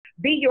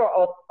be your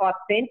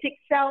authentic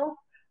self,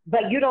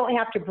 but you don't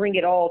have to bring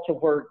it all to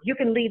work. You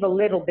can leave a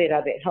little bit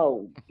of it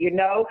home.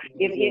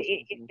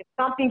 If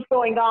something's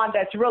going on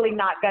that's really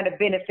not going to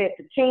benefit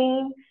the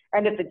team,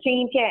 and if the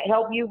team can't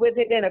help you with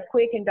it in a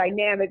quick and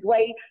dynamic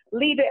way,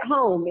 leave it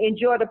home.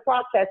 Enjoy the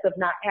process of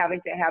not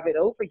having to have it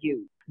over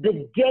you.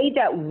 The day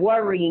that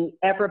worrying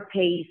ever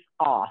pays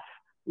off,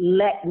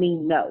 let me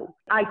know.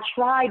 I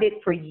tried it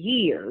for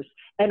years,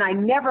 and I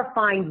never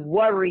find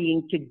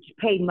worrying to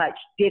pay much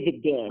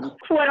dividend.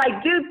 What I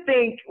do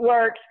think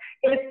works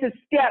is to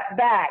step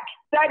back,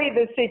 study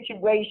the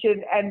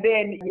situation, and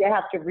then you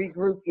have to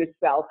regroup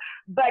yourself.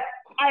 But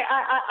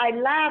I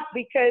laugh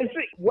because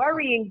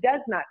worrying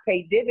does not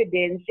pay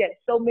dividends, yet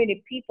so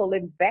many people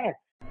invest.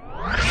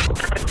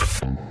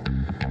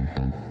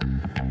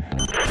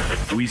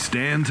 We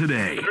stand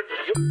today.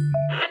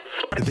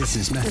 The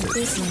Business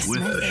Method.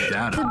 With a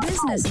shout The out.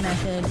 Business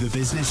Method. The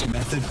Business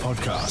Method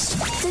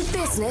Podcast. The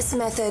Business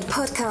Method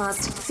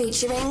Podcast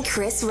featuring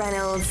Chris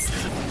Reynolds.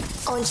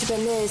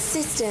 Entrepreneurs'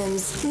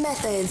 systems,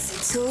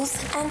 methods, tools,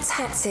 and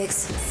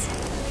tactics.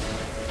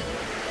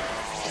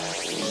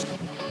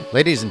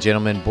 Ladies and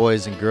gentlemen,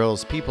 boys and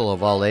girls, people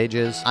of all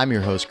ages, I'm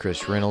your host,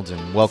 Chris Reynolds,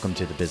 and welcome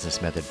to the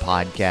Business Method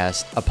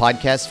Podcast, a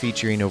podcast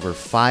featuring over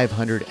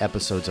 500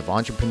 episodes of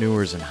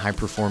entrepreneurs and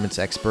high-performance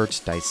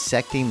experts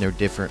dissecting their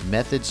different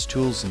methods,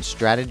 tools, and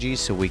strategies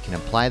so we can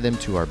apply them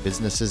to our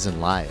businesses and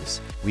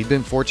lives. We've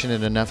been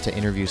fortunate enough to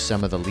interview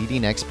some of the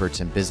leading experts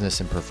in business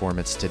and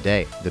performance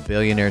today. The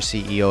billionaire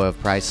CEO of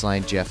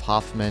Priceline, Jeff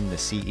Hoffman, the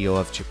CEO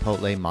of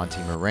Chipotle,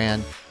 Monty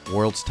Moran,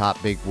 world's top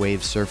big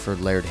wave surfer,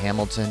 Laird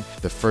Hamilton,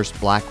 the first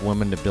black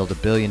woman to build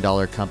 $1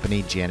 billion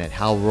company, Janet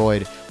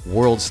Howroyd,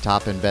 world's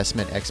top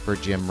investment expert,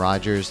 Jim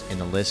Rogers,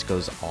 and the list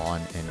goes on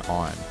and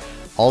on.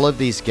 All of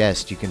these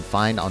guests you can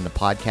find on the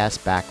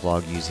podcast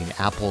backlog using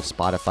Apple,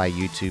 Spotify,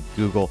 YouTube,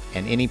 Google,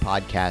 and any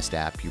podcast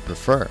app you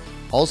prefer.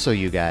 Also,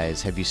 you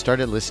guys, have you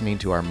started listening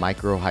to our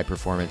micro high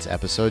performance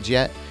episodes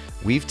yet?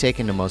 We've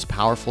taken the most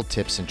powerful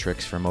tips and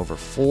tricks from over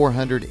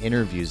 400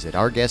 interviews that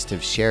our guests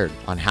have shared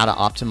on how to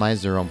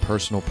optimize their own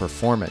personal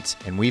performance,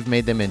 and we've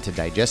made them into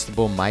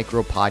digestible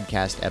micro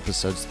podcast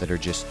episodes that are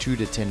just 2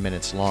 to 10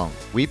 minutes long.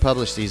 We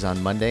publish these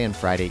on Monday and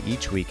Friday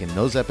each week, and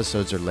those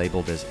episodes are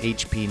labeled as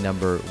HP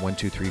number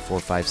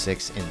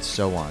 123456 and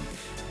so on.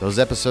 Those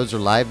episodes are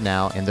live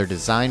now, and they're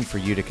designed for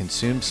you to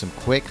consume some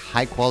quick,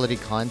 high-quality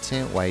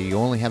content while you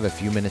only have a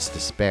few minutes to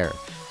spare.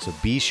 So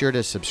be sure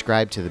to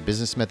subscribe to the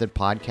Business Method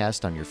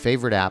Podcast on your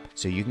favorite app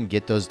so you can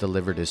get those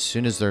delivered as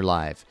soon as they're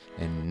live.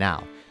 And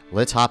now,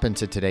 let's hop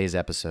into today's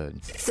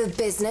episode. The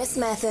Business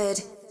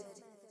Method.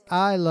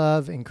 I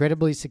love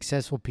incredibly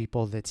successful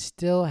people that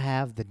still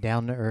have the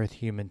down-to-earth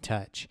human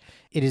touch.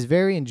 It is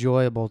very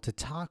enjoyable to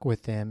talk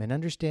with them and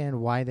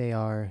understand why they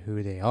are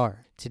who they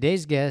are.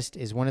 Today's guest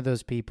is one of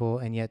those people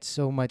and yet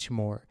so much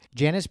more.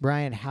 Janice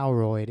Bryant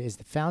Howroyd is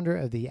the founder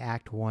of the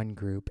Act One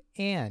Group,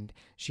 and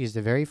she is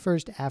the very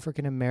first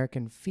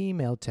African-American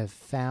female to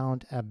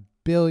found a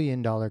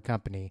billion-dollar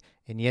company.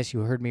 And yes, you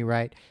heard me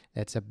right,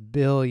 that's a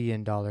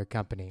billion-dollar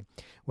company.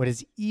 What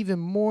is even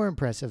more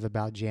impressive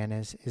about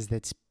Janice is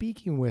that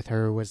speaking with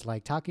her was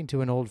like talking to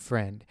an old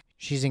friend.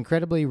 She's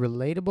incredibly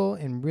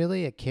relatable and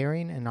really a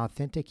caring and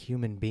authentic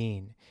human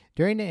being.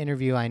 During the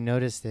interview, I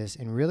noticed this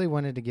and really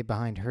wanted to get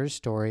behind her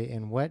story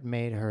and what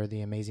made her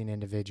the amazing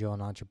individual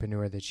and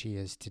entrepreneur that she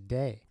is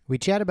today. We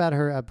chat about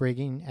her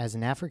upbringing as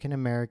an African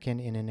American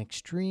in an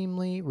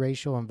extremely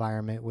racial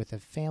environment with a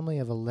family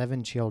of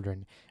 11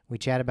 children. We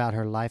chat about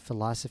her life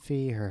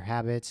philosophy, her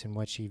habits, and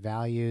what she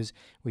values.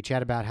 We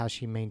chat about how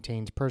she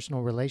maintains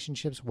personal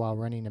relationships while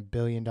running a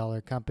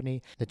billion-dollar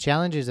company, the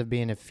challenges of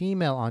being a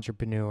female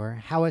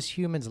entrepreneur, how us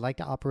humans like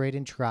to operate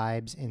in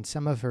tribes, and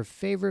some of her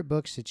favorite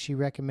books that she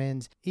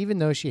recommends, even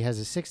though she has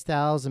a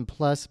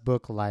 6,000-plus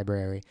book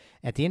library.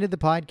 At the end of the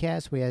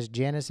podcast, we ask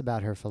Janice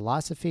about her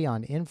philosophy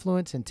on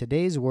influence in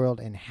today's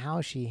world and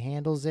how she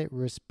handles it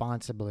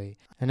responsibly.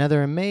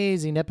 Another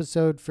amazing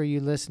episode for you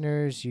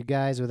listeners. You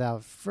guys,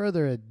 without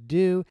further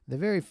ado, the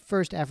very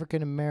first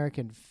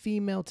African-American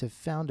female to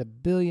found a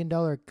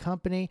billion-dollar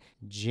company,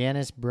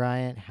 Janice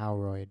Bryant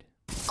Howroyd.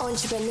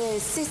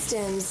 Entrepreneurs'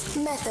 systems,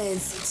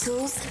 methods,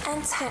 tools,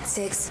 and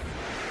tactics.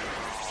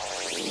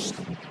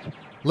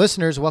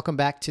 Listeners, welcome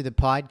back to the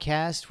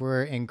podcast.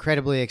 We're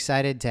incredibly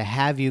excited to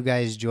have you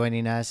guys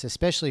joining us,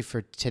 especially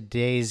for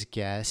today's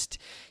guest.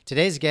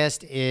 Today's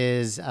guest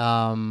is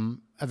a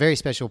very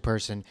special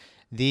person,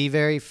 the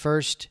very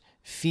first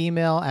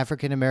female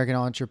African-American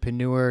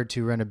entrepreneur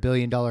to run a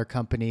billion-dollar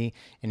company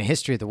in the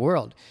history of the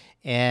world.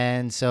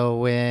 And so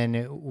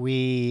when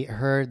we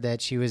heard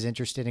that she was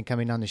interested in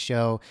coming on the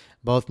show,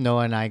 both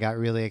Noah and I got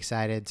really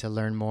excited to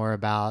learn more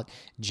about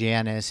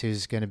Janice,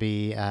 who's going to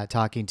be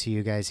talking to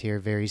you guys here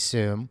very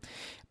soon.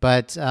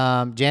 But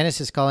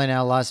Janice is calling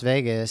out Las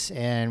Vegas,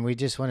 and we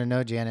just want to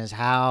know, Janice,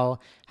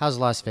 how's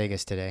Las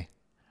Vegas today?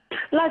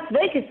 Las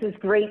Vegas is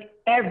great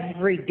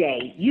every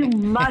day. You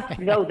must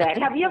know that.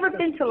 Have you ever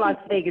been to Las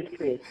Vegas,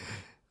 Chris?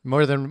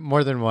 More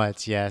than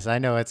once, yes. I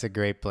know it's a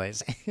great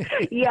place.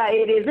 Yeah,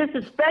 it is.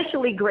 It's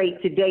especially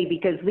great today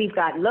because we've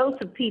got loads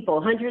of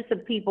people, hundreds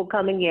of people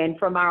coming in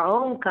from our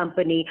own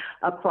company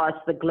across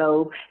the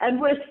globe, and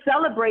we're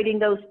celebrating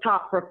those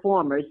top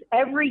performers.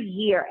 Every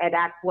year at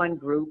Act One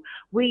Group,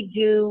 we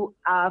do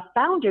a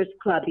Founders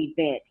Club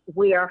event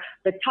where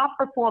the top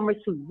performers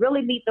who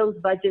really meet those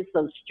budgets,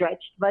 those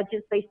stretched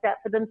budgets they set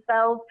for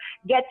themselves,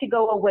 get to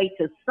go away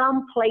to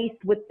some place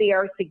with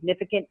their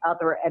significant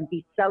other and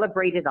be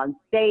celebrated on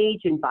stage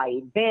and by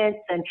events.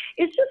 And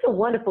it's just a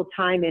wonderful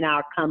time in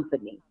our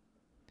company.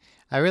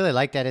 I really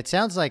like that. It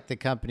sounds like the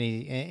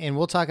company, and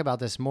we'll talk about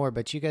this more,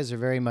 but you guys are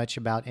very much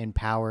about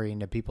empowering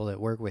the people that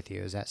work with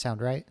you. Does that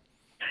sound right?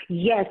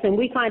 Yes, and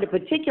we find it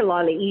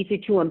particularly easy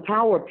to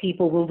empower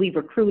people when we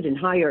recruit and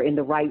hire in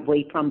the right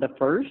way from the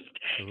first.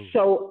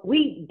 So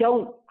we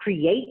don't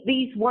create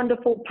these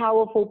wonderful,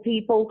 powerful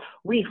people.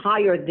 We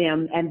hire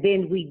them, and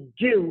then we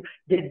do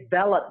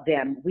develop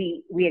them.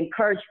 We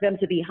encourage them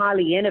to be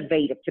highly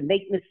innovative, to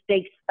make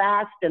mistakes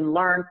fast and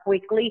learn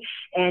quickly,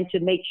 and to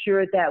make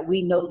sure that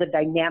we know the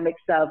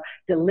dynamics of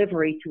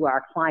delivery to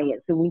our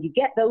clients. And when you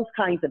get those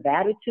kinds of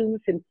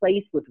attitudes in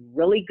place with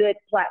really good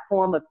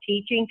platform of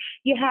teaching,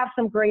 you have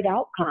some great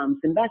outcomes,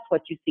 and that's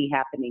what you see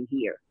happening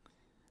here.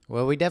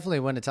 Well, we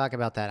definitely want to talk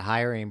about that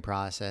hiring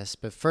process,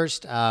 but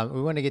first,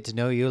 we want to get to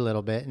know you a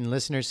little bit. And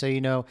listeners, so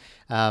you know,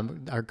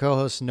 our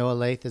co-host Noah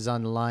Lath is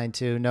on the line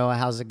too. Noah,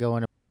 how's it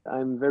going?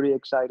 I'm very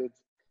excited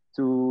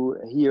to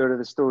hear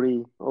the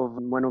story of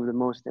one of the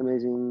most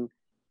amazing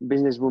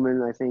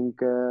businesswomen, I think,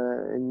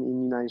 in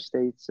the United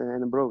States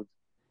and abroad.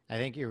 I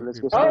think you're Let's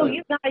get Oh, started.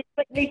 you guys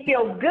make me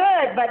feel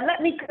good, but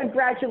let me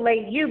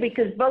congratulate you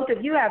because both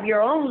of you have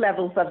your own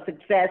levels of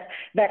success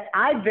that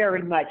I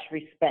very much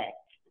respect.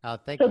 Oh,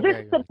 thank So you this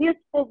very is a much.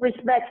 mutual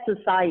respect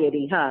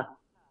society, huh?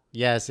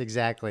 Yes,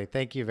 exactly.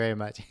 Thank you very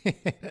much.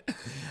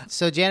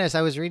 So, Janice,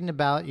 I was reading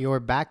about your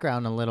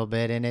background a little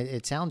bit, and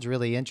it sounds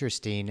really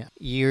interesting.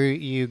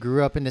 You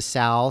grew up in the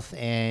South,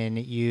 and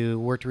you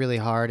worked really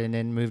hard, and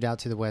then moved out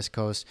to the West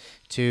Coast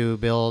to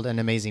build an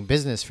amazing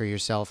business for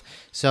yourself.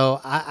 So,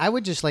 I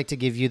would just like to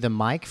give you the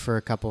mic for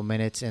a couple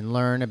minutes and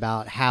learn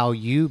about how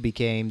you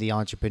became the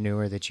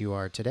entrepreneur that you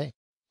are today.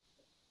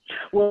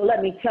 Well,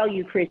 let me tell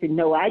you, Chris, and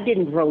no, I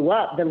didn't grow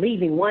up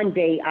believing one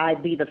day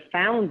I'd be the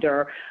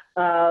founder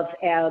of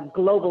a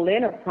global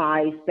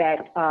enterprise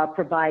that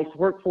provides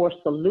workforce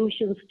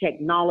solutions,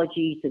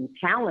 technologies, and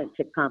talent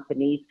to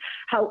companies.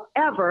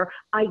 However,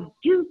 I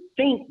do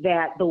think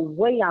that the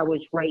way I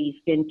was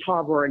raised in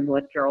Tarboro,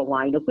 North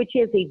Carolina, which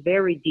is a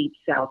very deep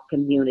South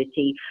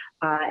community,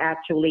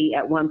 actually,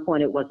 at one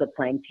point it was a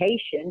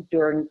plantation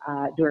during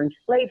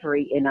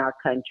slavery in our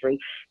country.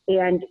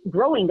 And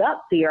growing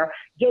up there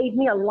gave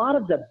me a lot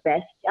of the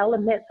best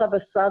elements of a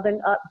Southern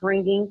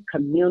upbringing: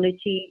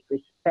 community,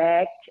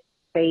 respect,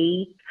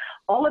 faith,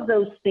 all of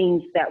those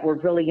things that were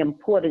really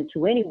important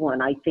to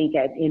anyone, I think,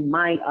 in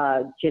my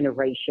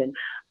generation.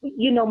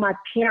 You know, my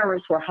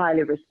parents were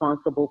highly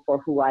responsible for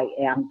who I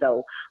am,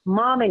 though.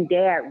 Mom and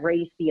Dad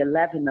raised the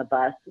 11 of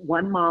us,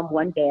 one mom,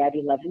 one dad,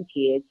 11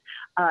 kids.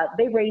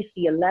 They raised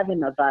the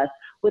 11 of us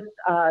with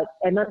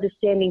an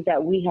understanding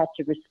that we had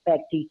to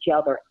respect each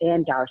other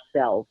and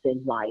ourselves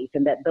in life,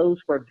 and that those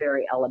were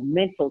very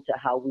elemental to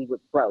how we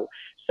would grow.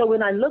 So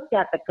when I looked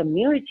at the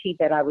community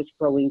that I was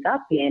growing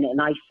up in,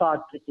 and I saw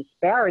the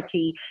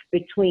disparity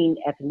between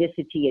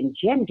ethnicity and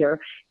gender,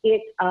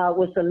 it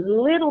was a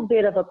little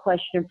bit of a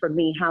question for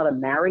me how to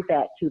marry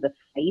that to the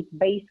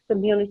faith-based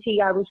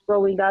community I was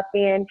growing up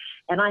in.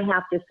 And I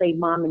have to say,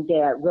 Mom and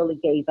Dad really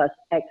gave us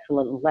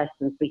excellent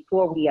lessons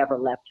before we ever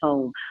left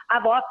home.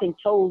 I've often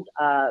told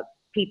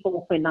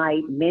people when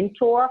I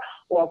mentor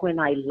or when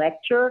I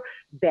lecture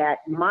that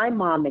my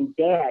mom and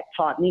dad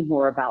taught me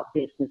more about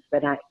business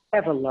than I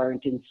ever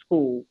learned in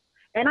school.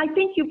 And I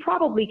think you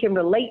probably can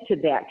relate to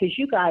that because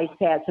you guys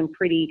had some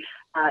pretty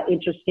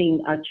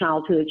interesting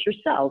childhoods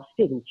yourselves,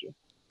 didn't you?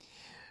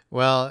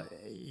 Well,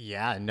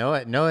 yeah,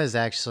 Noah is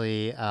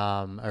actually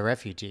a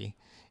refugee,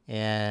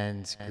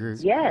 and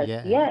Yes,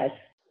 yeah. yes.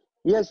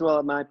 Yes,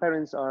 well, my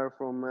parents are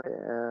from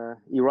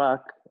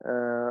Iraq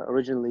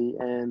originally,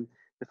 and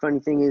the funny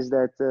thing is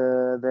that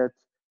that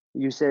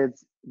you said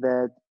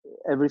that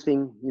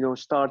everything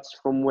starts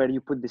from where you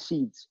put the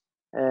seeds,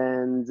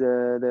 and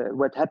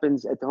what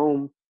happens at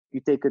home you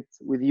take it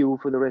with you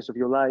for the rest of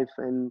your life.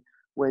 And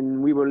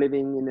when we were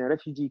living in a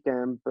refugee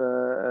camp,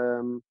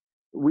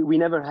 we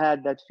never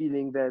had that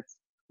feeling that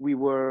we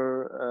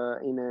were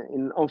in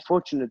an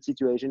unfortunate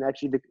situation.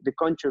 Actually, the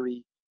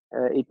contrary.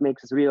 It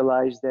makes us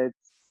realize that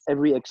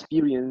every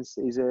experience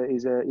is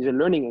a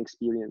learning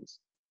experience,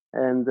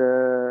 and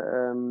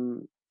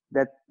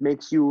that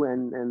makes you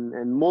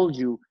and molds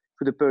you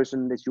to the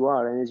person that you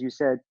are. And as you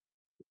said,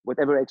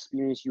 whatever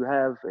experience you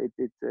have,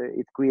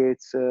 it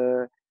creates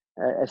a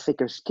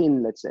thicker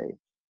skin, let's say.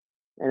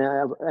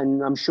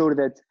 And I'm sure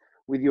that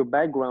with your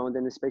background,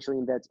 and especially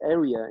in that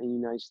area in the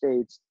United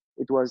States,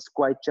 it was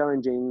quite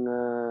challenging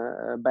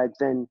back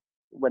then.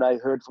 What I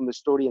heard from the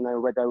story and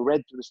what I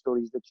read to the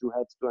stories that you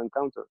had to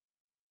encounter.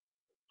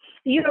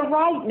 You're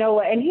right,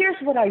 Noah. And here's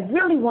what I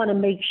really want to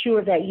make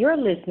sure that your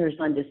listeners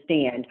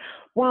understand.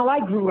 While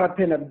I grew up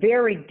in a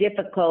very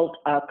difficult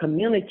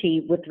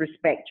community with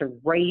respect to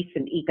race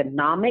and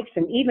economics,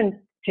 and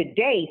even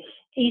today,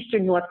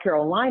 Eastern North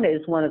Carolina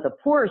is one of the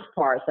poorest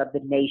parts of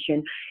the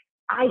nation,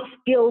 I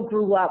still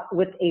grew up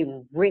with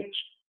a rich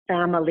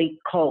family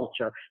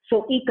culture.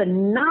 So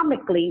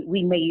economically,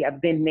 we may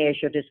have been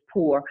measured as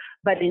poor,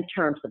 but in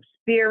terms of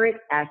spirit,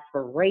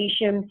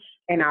 aspiration,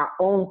 and our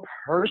own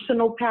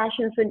personal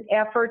passions and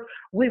efforts,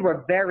 we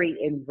were very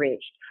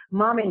enriched.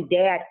 Mom and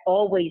Dad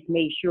always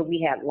made sure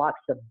we had lots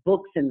of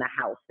books in the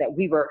house, that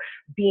we were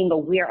being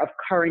aware of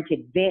current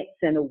events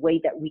in a way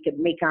that we could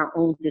make our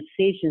own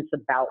decisions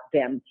about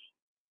them.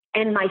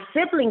 And my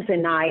siblings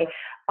and I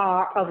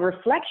are a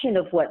reflection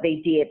of what they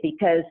did,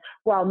 because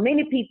while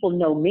many people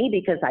know me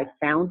because I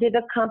founded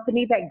a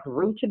company that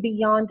grew to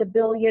beyond $1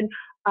 billion,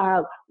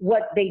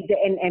 what they did,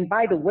 and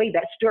by the way,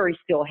 that story's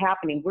still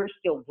happening. We're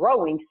still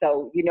growing.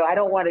 So, I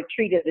don't want to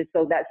treat it as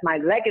though that's my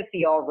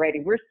legacy already.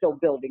 We're still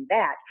building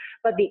that.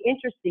 But the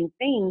interesting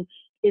thing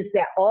is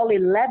that all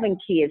 11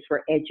 kids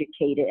were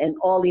educated, and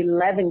all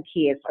 11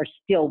 kids are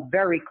still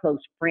very close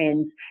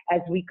friends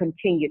as we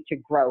continue to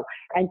grow.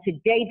 And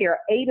today there are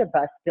 8 of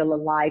us still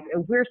alive,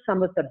 and we're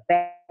some of the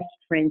best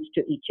friends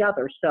to each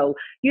other. So,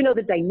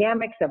 the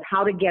dynamics of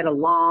how to get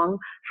along,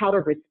 how to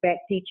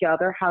respect each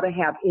other, how to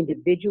have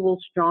individual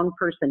strong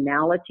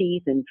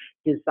personalities and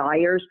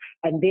desires,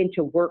 and then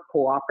to work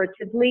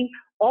cooperatively.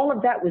 All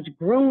of that was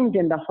groomed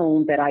in the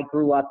home that I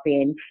grew up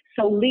in.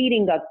 So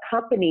leading a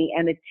company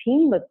and a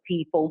team of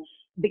people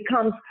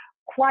becomes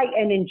quite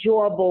an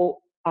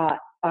enjoyable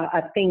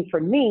a thing for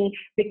me,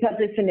 because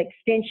it's an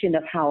extension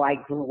of how I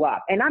grew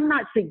up. And I'm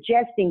not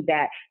suggesting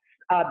that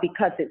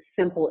because it's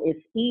simple, it's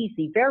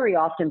easy. Very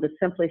often the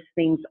simplest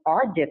things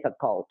are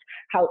difficult.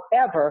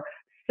 However,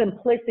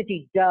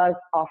 simplicity does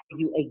offer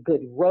you a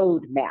good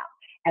roadmap.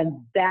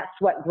 And that's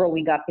what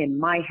growing up in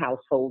my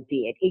household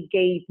did. It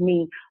gave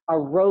me a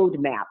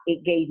roadmap.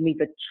 It gave me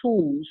the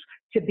tools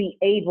to be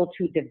able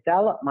to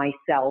develop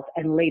myself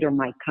and later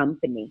my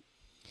company.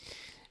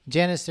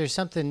 Janice, there's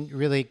something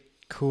really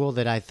cool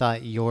that I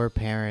thought your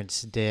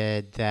parents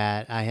did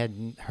that I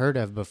hadn't heard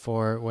of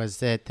before, was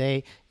that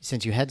they,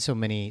 since you had so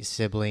many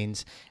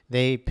siblings,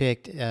 they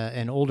picked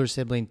an older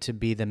sibling to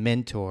be the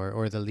mentor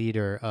or the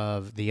leader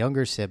of the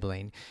younger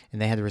sibling, and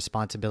they had the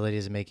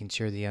responsibilities of making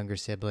sure the younger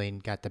sibling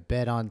got to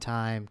bed on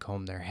time,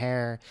 combed their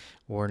hair,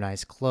 wore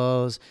nice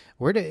clothes.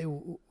 Where do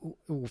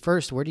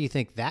you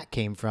think that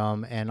came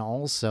from? And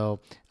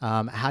also,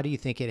 how do you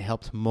think it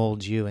helped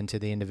mold you into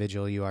the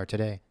individual you are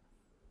today?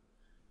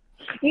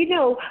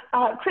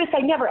 Chris,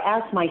 I never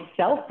asked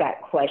myself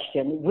that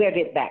question. Where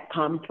did that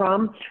come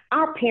from?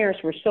 Our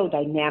parents were so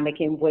dynamic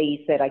in ways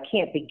that I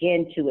can't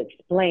begin to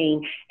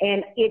explain.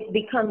 And it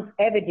becomes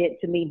evident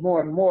to me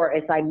more and more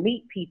as I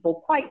meet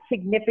people, quite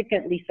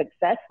significantly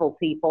successful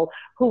people,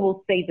 who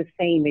will say the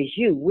same as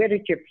you. Where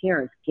did your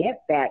parents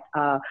get that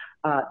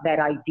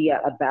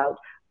idea about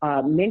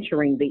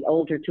mentoring the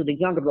older to the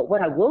younger? But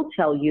what I will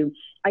tell you,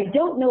 I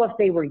don't know if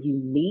they were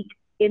unique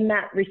in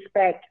that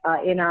respect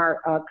in our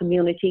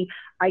community.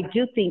 I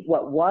do think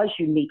what was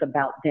unique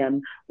about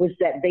them was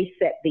that they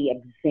set the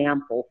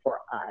example for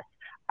us.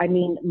 I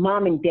mean,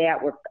 Mom and Dad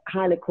were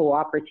highly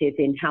cooperative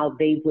in how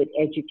they would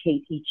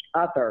educate each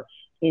other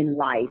in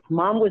life.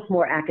 Mom was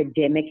more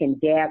academic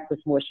and Dad was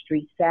more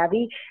street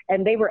savvy,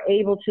 and they were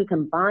able to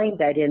combine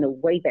that in a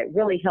way that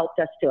really helped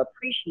us to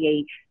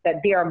appreciate that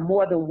there are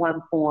more than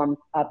one form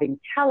of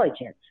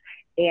intelligence.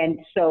 And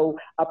so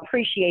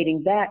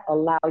appreciating that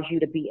allows you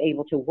to be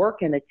able to work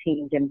in a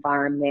teamed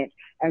environment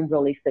and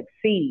really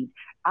succeed.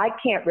 I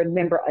can't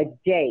remember a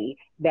day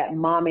that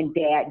Mom and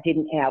Dad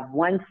didn't have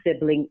one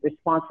sibling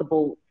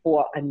responsible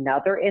for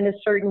another in a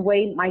certain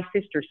way. My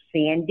sister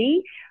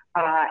Sandy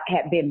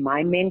had been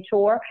my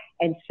mentor.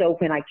 And so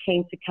when I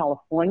came to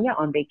California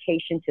on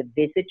vacation to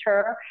visit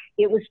her,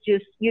 it was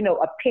just,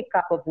 a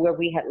pickup of where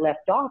we had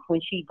left off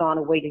when she'd gone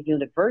away to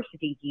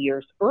university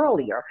years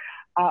earlier.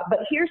 But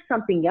here's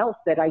something else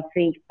that I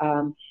think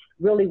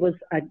really was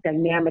a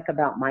dynamic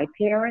about my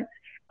parents.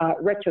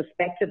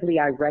 Retrospectively,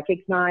 I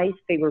recognize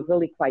they were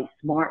really quite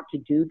smart to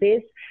do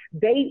this.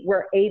 They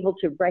were able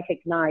to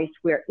recognize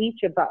where each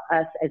of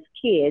us as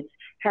kids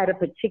had a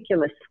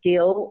particular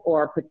skill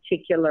or a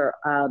particular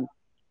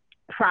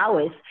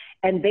prowess,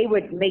 and they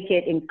would make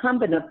it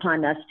incumbent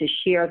upon us to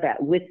share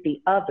that with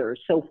the others.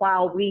 So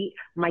while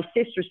my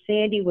sister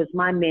Sandy was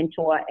my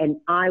mentor and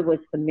I was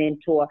the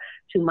mentor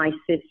to my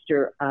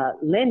sister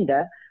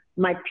Linda,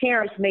 my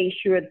parents made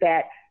sure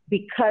that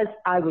because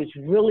I was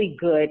really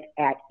good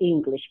at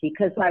English,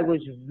 because I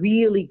was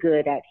really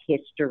good at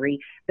history,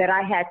 that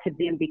I had to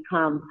then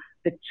become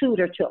the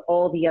tutor to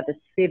all the other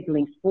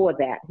siblings for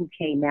that who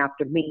came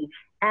after me,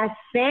 as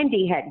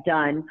Sandy had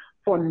done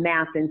for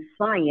math and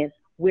science,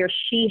 where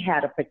she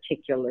had a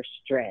particular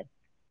strength.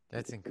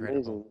 That's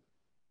incredible.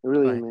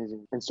 Amazing. Really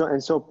amazing. And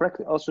so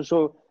practical.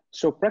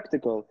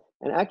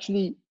 And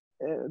actually,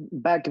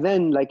 back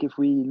then, like if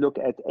we look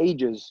at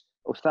ages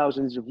of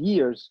thousands of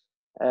years,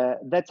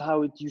 That's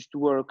how it used to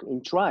work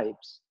in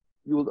tribes.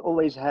 You would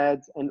always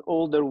had an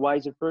older,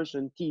 wiser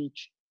person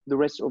teach the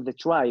rest of the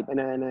tribe,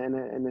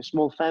 and a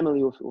small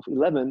family of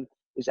 11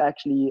 is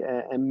actually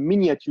a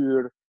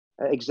miniature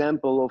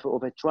example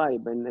of a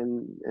tribe,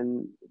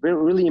 and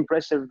really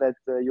impressive that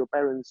your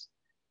parents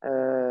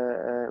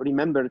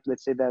remembered,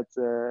 let's say,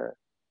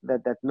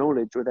 that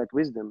knowledge or that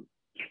wisdom.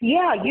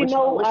 Yeah,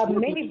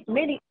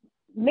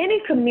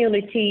 many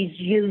communities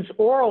use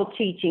oral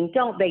teaching,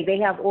 don't they? They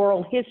have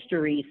oral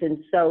histories,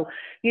 and so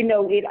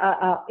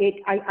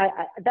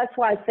that's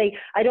why I say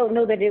I don't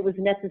know that it was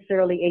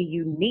necessarily a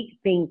unique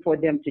thing for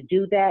them to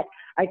do that.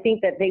 I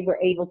think that they were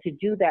able to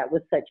do that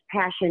with such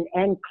passion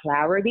and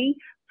clarity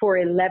for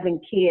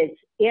 11 kids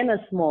in a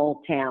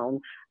small town.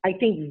 I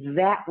think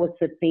that was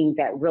the thing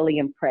that really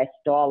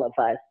impressed all of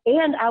us.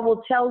 And I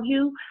will tell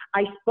you,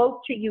 I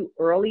spoke to you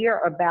earlier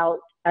about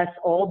us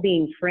all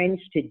being friends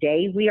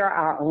today. We are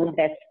our own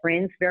best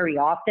friends very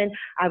often.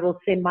 I will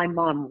send my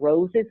mom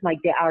roses.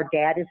 Our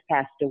dad has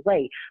passed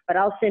away, but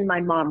I'll send my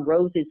mom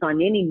roses on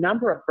any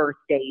number of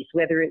birthdays,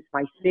 whether it's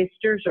my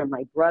sisters or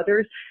my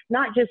brothers,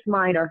 not just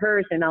mine or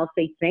hers. And I'll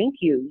say, thank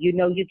you.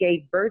 You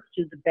gave birth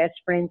to the best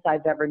friends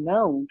I've ever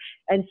known.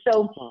 And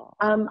so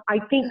I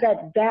think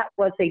that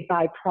was a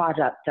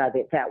byproduct of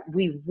it, that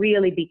we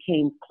really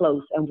became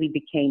close and we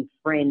became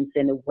friends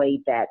in a way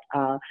that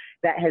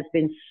has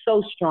been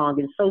so strong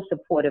and so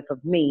supportive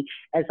of me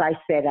as I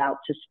set out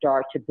to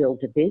start to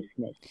build a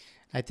business.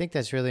 I think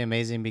that's really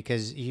amazing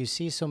because you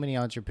see so many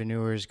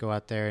entrepreneurs go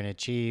out there and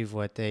achieve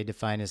what they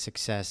define as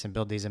success and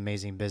build these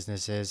amazing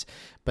businesses,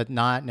 but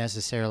not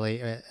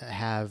necessarily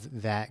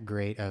have that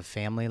great of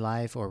family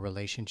life or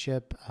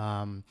relationship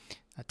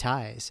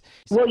ties.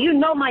 Well,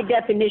 my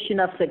definition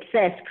of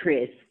success,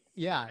 Chris.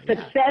 Yeah.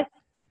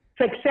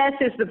 Success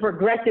is the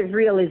progressive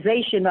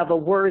realization of a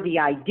worthy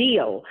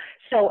ideal.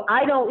 So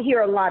I don't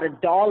hear a lot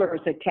of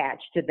dollars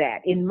attached to that.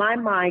 In my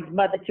mind,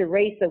 Mother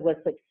Teresa was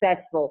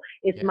successful.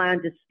 It's my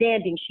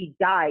understanding she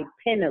died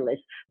penniless.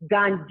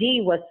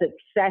 Gandhi was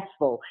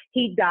successful.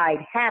 He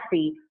died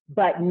happy,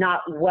 but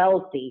not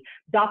wealthy.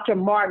 Dr.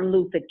 Martin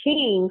Luther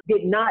King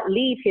did not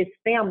leave his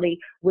family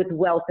with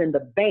wealth in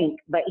the bank,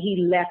 but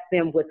he left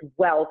them with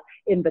wealth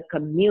in the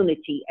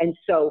community. And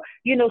so,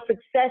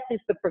 success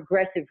is the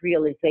progressive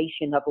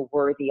realization of a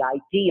worthy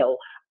ideal.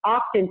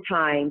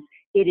 Oftentimes,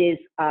 it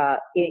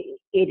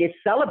is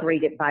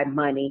celebrated by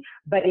money,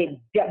 but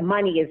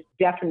money is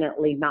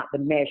definitely not the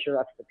measure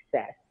of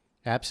success.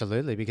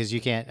 Absolutely, because you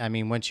can't,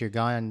 once you're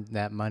gone,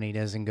 that money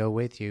doesn't go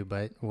with you,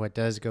 but what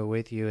does go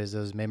with you is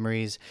those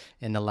memories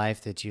and the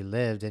life that you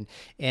lived.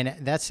 And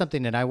that's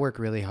something that I work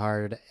really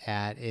hard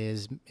at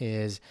is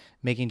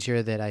making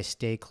sure that I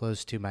stay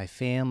close to my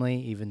family,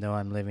 even though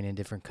I'm living in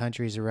different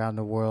countries around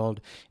the world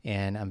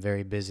and I'm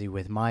very busy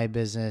with my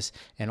business,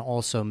 and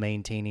also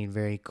maintaining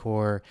very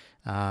core,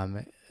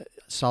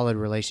 solid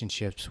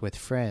relationships with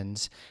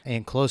friends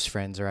and close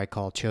friends, or I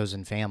call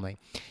chosen family.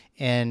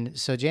 And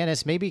so,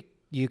 Janice, maybe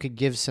you could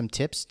give some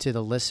tips to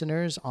the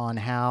listeners on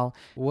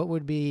what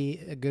would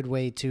be a good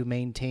way to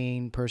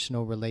maintain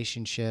personal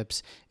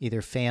relationships, either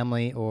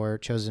family or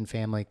chosen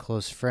family,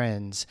 close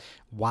friends,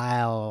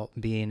 while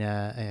being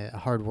a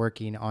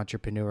hardworking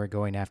entrepreneur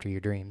going after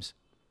your dreams.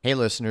 Hey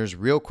listeners,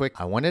 real quick,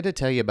 I wanted to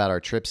tell you about our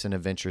trips and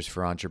adventures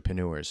for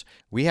entrepreneurs.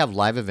 We have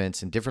live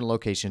events in different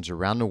locations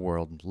around the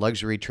world,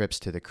 luxury trips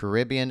to the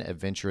Caribbean,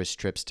 adventurous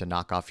trips to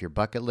knock off your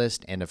bucket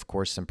list, and of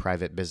course some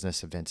private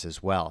business events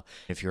as well.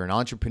 If you're an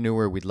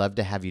entrepreneur, we'd love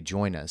to have you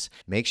join us.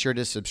 Make sure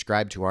to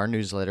subscribe to our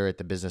newsletter at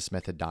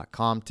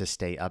thebusinessmethod.com to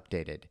stay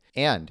updated.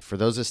 And for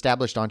those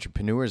established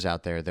entrepreneurs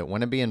out there that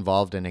want to be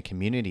involved in a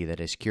community that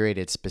is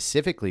curated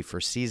specifically for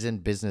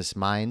seasoned business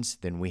minds,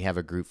 then we have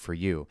a group for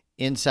you.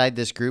 Inside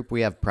this group,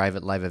 we have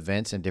private live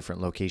events in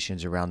different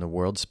locations around the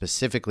world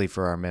specifically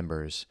for our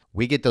members.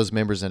 We get those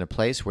members in a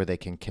place where they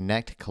can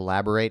connect,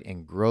 collaborate,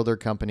 and grow their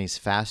companies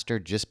faster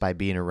just by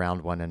being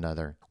around one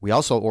another. We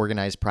also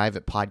organize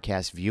private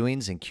podcast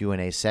viewings and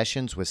Q&A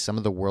sessions with some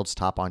of the world's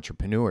top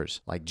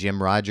entrepreneurs, like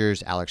Jim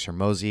Rogers, Alex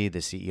Hormozi, the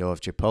CEO of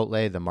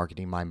Chipotle, the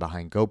marketing mind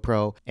behind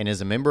GoPro. And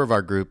as a member of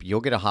our group,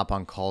 you'll get to hop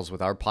on calls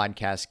with our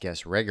podcast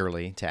guests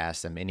regularly to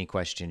ask them any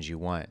questions you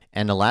want.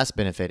 And the last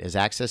benefit is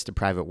access to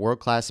private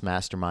world-class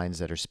masterminds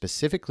that are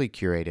specifically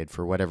curated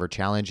for whatever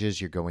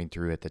challenges you're going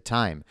through at the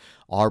time.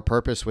 Our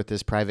purpose with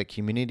this private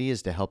community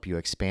is to help you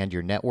expand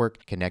your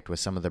network, connect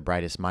with some of the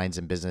brightest minds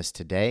in business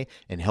today,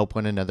 and help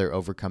one another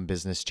overcome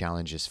business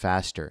challenges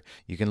faster.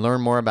 You can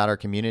learn more about our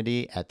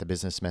community at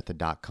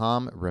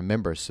thebusinessmethod.com.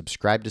 Remember,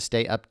 subscribe to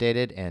stay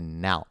updated.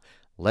 And now,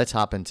 let's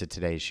hop into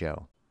today's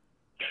show.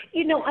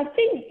 I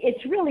think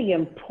it's really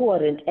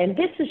important, and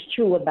this is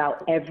true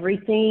about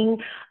everything.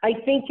 I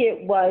think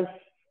it was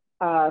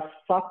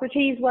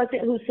Socrates, was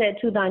it, who said,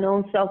 to thine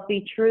own self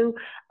be true?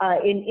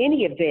 In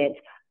any event,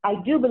 I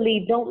do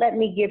believe, don't let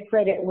me give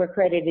credit where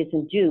credit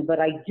isn't due, but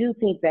I do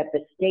think that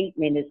the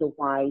statement is a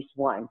wise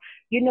one.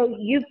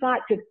 You've got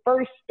to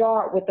first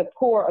start with the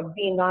core of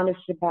being honest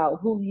about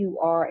who you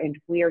are and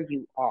where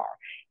you are.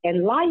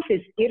 And life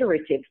is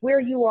iterative. Where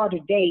you are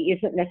today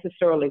isn't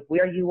necessarily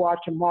where you are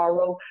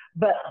tomorrow,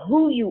 but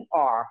who you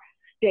are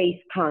stays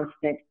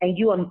constant, and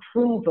you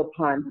improve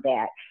upon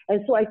that.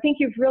 And so I think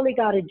you've really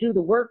got to do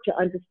the work to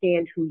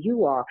understand who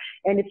you are.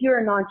 And if you're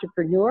an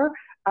entrepreneur,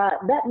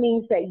 that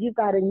means that you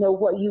got to know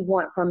what you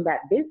want from that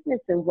business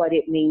and what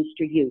it means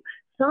to you.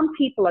 Some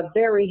people are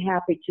very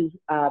happy to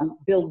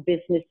build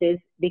businesses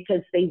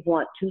because they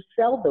want to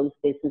sell those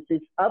businesses.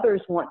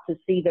 Others want to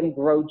see them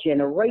grow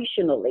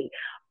generationally.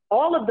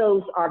 All of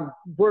those are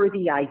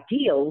worthy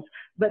ideals,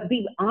 but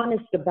be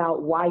honest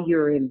about why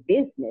you're in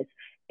business.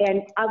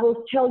 And I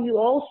will tell you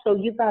also,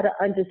 you've got to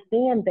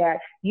understand that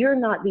you're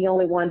not the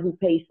only one who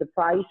pays the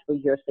price for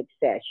your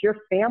success. Your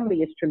family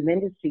is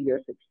tremendous to your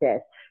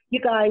success.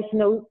 You guys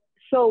know,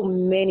 so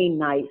many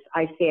nights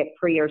I said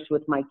prayers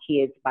with my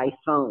kids by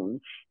phone.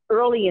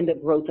 Early in the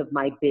growth of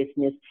my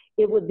business,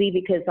 it would be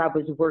because I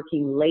was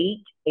working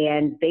late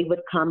and they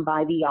would come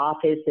by the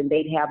office and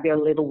they'd have their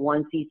little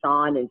onesies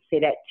on and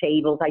sit at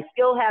tables. I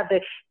still have the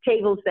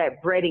tables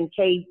that Brett and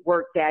Kate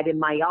worked at in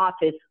my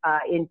office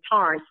in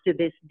Torrance to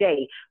this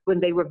day when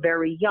they were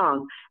very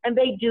young. And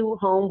they do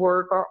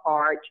homework or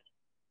art.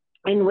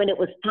 And when it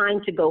was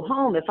time to go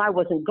home, if I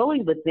wasn't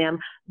going with them,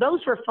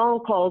 those were phone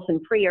calls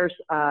and prayers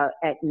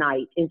at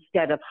night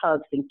instead of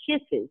hugs and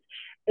kisses.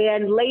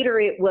 And later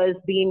it was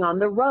being on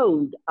the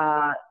road.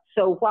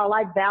 So while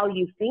I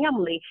value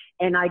family,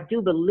 and I do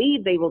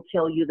believe they will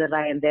tell you that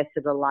I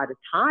invested a lot of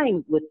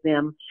time with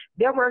them,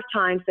 there were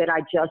times that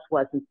I just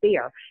wasn't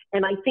there.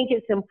 And I think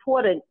it's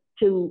important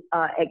to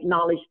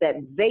acknowledge that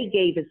they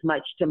gave as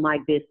much to my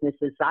business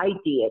as I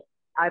did.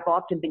 I've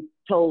often been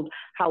told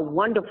how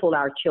wonderful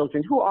our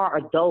children, who are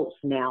adults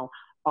now,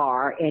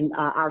 are. And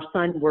our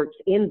son works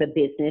in the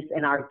business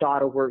and our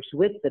daughter works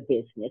with the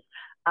business.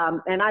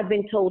 And I've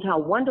been told how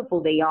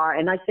wonderful they are.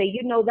 And I say,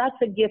 you know, that's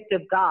a gift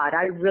of God.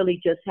 I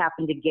really just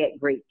happen to get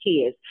great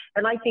kids.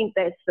 And I think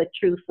that's the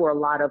truth for a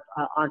lot of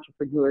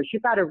entrepreneurs. You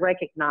got to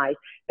recognize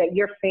that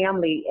your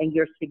family and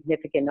your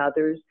significant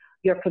others,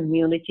 your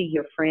community,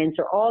 your friends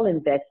are all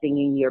investing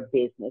in your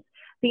business.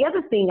 The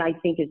other thing I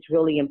think is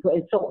really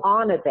important, so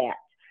honor that.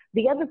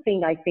 The other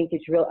thing I think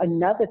is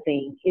another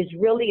thing is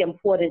really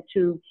important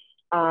to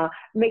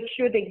make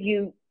sure that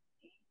you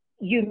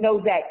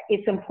know that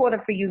it's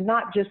important for you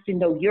not just to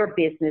know your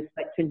business,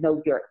 but to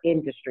know your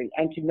industry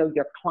and to know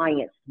your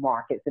clients'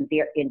 markets and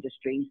their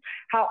industries.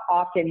 How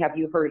often have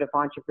you heard of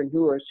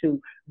entrepreneurs who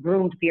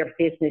groomed their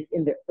business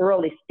in the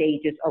early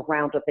stages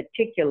around a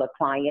particular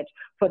client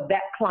for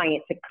that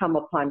client to come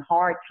upon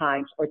hard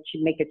times or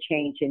to make a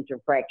change in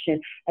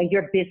direction, and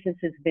your business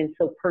has been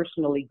so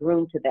personally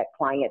groomed to that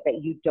client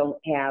that you don't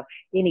have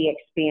any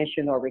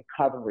expansion or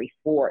recovery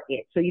for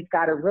it. So you've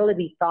got to really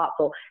be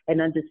thoughtful and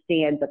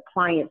understand the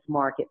client's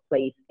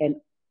marketplace and,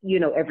 you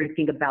know,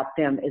 everything about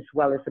them as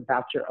well as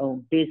about your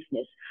own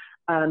business.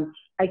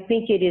 I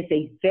think it is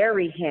a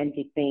very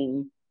handy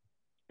thing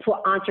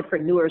for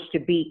entrepreneurs to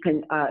be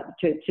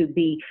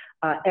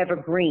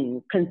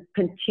evergreen,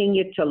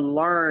 continue to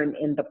learn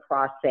in the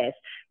process.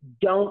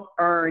 Don't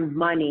earn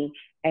money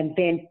and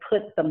then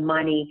put the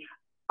money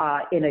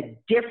in a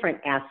different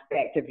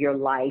aspect of your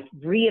life.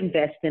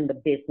 Reinvest in the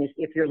business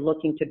if you're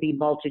looking to be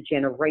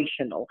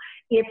multi-generational.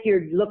 If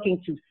you're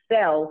looking to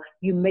sell,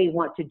 you may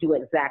want to do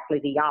exactly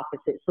the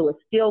opposite. So it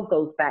still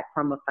goes back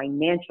from a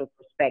financial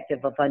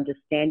perspective of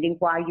understanding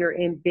why you're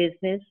in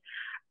business.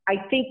 I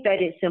think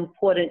that it's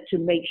important to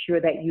make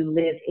sure that you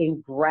live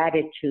in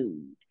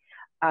gratitude.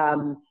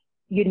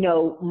 You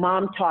know,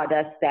 Mom taught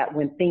us that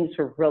when things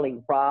were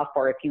really rough,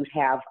 or if you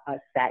have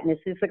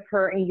sadnesses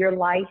occur in your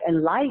life,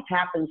 and life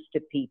happens to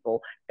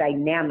people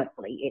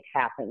dynamically, it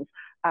happens.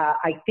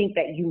 I think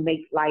that you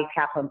make life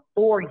happen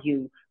for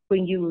you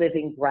when you live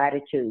in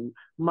gratitude.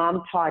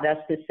 Mom taught us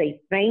to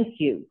say thank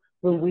you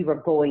when we were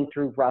going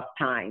through rough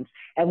times.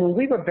 And when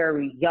we were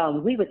very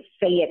young, we would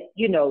say it,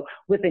 you know,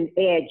 with an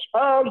edge.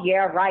 Oh,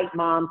 yeah, right,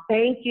 Mom.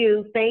 Thank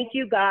you. Thank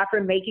you, God, for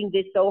making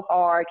this so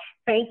hard.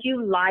 Thank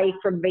you, life,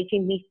 for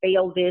making me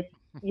fail this,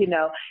 you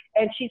know.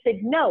 And she said,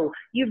 no,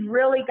 you've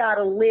really got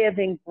to live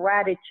in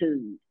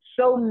gratitude.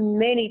 So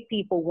many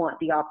people want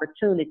the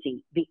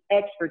opportunity, the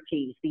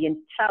expertise, the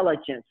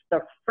intelligence,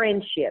 the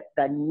friendship,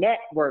 the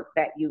network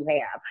that you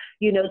have,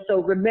 you know,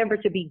 so remember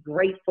to be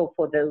grateful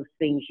for those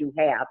things you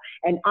have.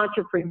 And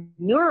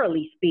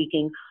entrepreneurially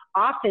speaking,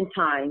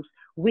 oftentimes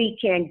we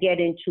can get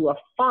into a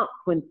funk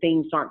when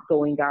things aren't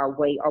going our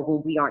way or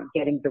when we aren't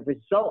getting the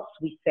results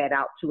we set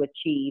out to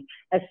achieve,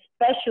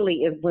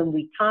 especially when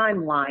we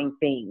timeline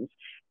things.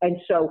 And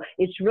so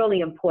it's really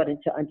important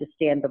to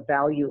understand the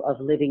value of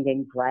living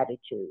in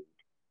gratitude.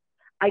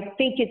 I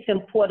think it's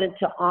important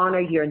to honor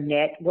your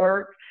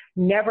network.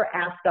 Never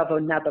ask of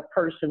another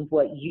person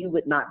what you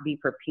would not be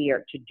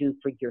prepared to do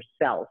for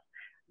yourself.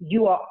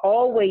 You are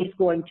always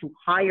going to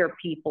hire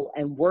people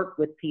and work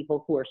with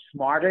people who are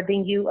smarter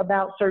than you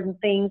about certain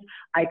things.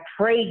 I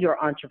pray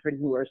your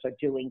entrepreneurs are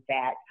doing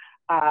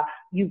that.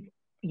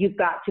 You've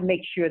got to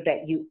make sure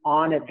that you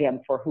honor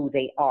them for who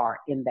they are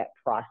in that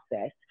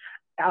process.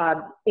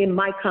 in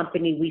my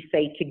company, we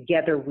say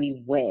together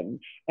we win.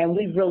 And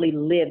we really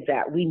live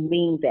that. We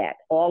mean that.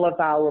 All of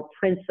our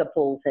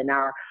principles and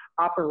our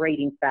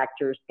operating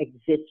factors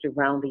exist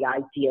around the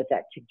idea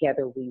that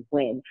together we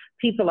win.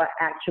 People are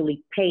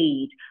actually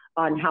paid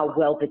on how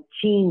well the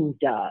team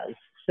does.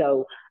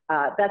 So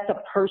that's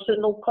a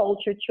personal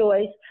culture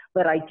choice,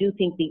 but I do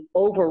think the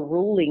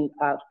overruling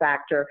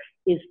factor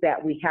is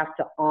that we have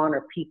to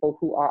honor people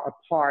who are a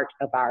part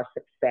of our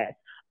success.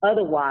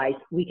 Otherwise,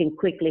 we can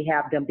quickly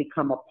have them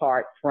become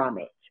apart from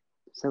it.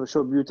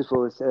 So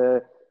beautiful.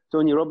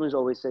 Tony Robbins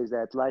always says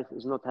that life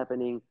is not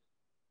happening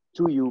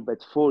to you,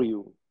 but for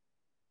you.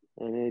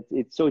 And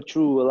it's so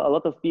true. A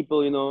lot of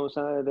people,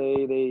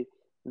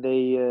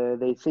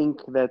 they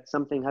think that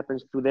something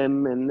happens to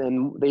them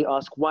and they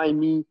ask, why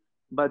me?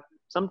 But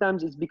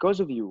sometimes it's because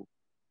of you,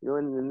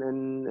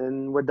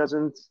 and what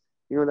doesn't,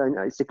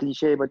 it's a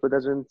cliche, but what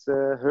doesn't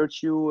hurt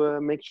you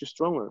makes you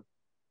stronger.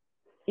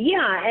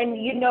 Yeah, and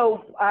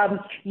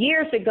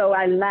years ago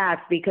I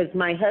laughed because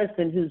my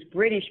husband, who's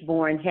British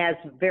born, has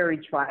a very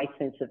dry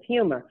sense of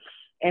humor.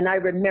 And I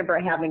remember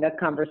having a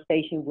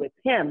conversation with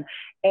him,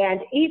 and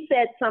he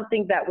said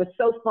something that was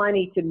so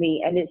funny to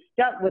me, and it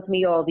stuck with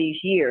me all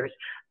these years.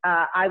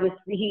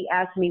 He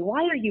asked me,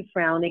 why are you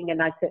frowning?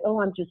 And I said, oh,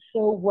 I'm just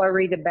so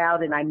worried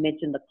about, and I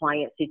mentioned the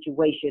client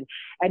situation.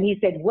 And he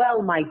said,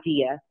 well, my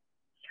dear,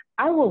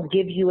 I will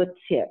give you a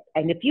tip.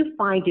 And if you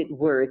find it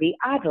worthy,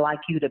 I'd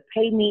like you to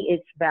pay me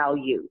its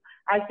value.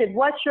 I said,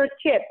 what's your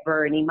tip,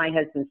 Bernie? My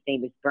husband's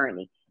name is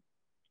Bernie.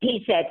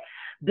 He said,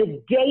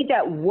 the day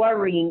that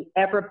worrying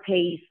ever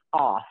pays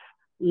off,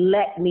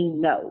 let me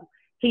know.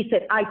 He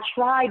said, I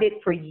tried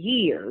it for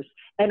years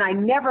and I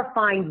never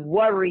find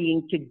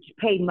worrying to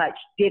pay much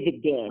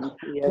dividend.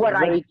 Yeah, what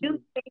I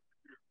do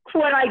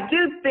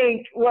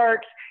think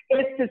works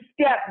is to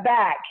step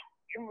back,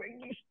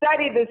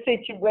 study the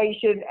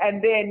situation,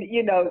 and then,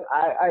 you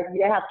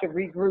have to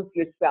regroup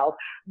yourself.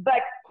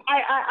 But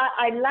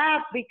I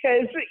laugh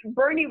because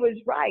Bernie was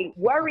right.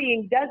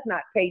 Worrying does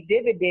not pay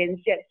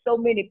dividends, yet so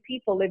many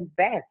people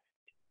invest.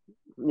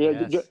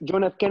 Yeah, Yes.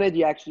 John F.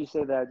 Kennedy actually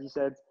said that. He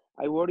said,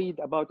 I worried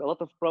about a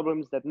lot of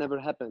problems that never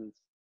happened.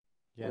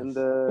 Yes. And,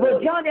 Well,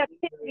 John F.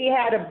 Kennedy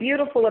had a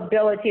beautiful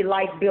ability,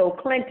 like Bill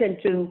Clinton,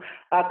 to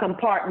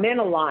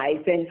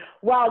compartmentalize. And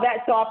while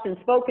that's often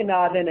spoken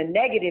of in a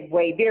negative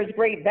way, there's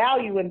great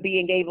value in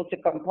being able to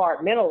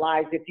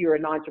compartmentalize if you're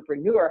an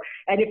entrepreneur.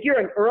 And if you're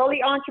an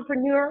early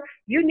entrepreneur,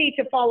 you need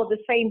to follow the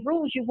same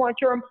rules you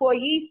want your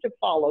employees to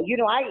follow.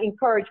 I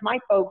encourage my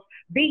folks,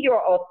 be your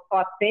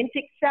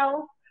authentic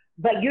self,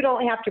 but you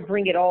don't have to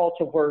bring it all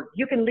to work.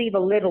 You can leave a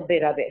little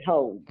bit of it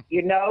home.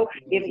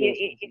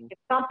 If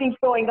something's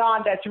going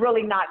on that's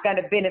really not going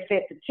to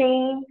benefit the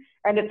team,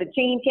 and if the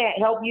team can't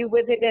help you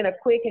with it in a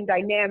quick and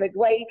dynamic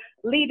way,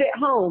 leave it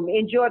home.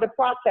 Enjoy the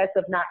process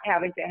of not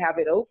having to have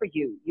it over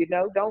you.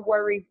 Don't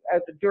worry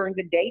during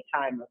the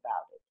daytime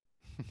about it.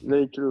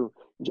 Very true.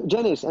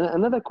 Janice,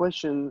 another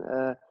question,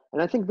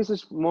 and I think this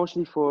is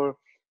mostly for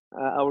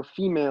our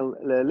female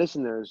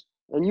listeners.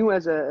 And you,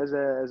 as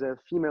a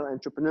female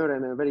entrepreneur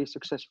and a very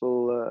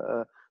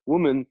successful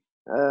woman,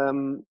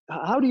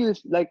 how do you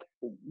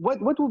what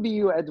would be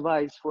your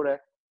advice for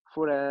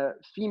a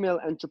female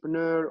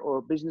entrepreneur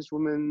or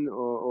businesswoman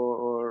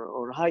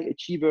or high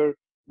achiever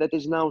that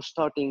is now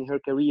starting her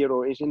career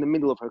or is in the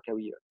middle of her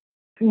career?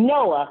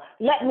 Noah,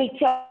 let me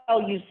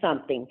tell you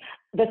something.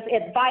 The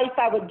advice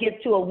I would give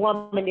to a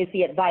woman is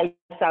the advice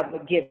I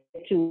would give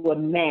to a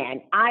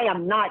man. I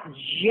am not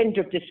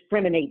gender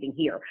discriminating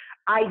here.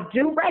 I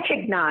do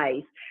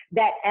recognize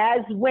that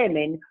as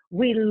women,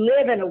 we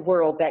live in a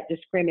world that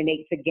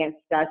discriminates against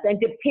us. And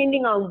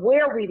depending on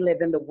where we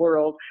live in the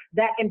world,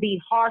 that can be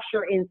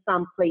harsher in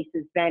some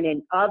places than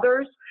in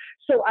others.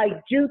 So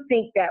I do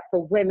think that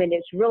for women,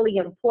 it's really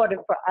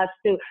important for us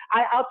to,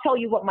 I'll tell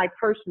you what my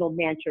personal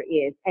mantra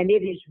is, and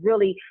it is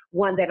really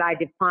one that I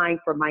define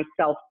for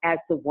myself as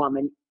a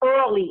woman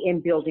early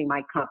in building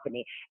my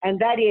company. And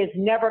that is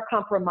never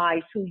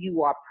compromise who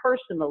you are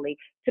personally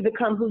to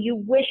become who you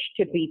wish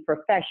to be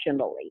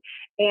professionally.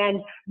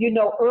 And,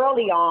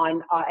 early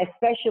on,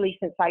 especially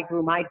since I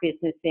grew my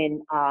business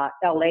in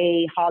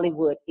LA,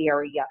 Hollywood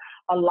area,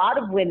 a lot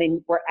of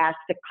women were asked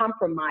to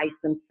compromise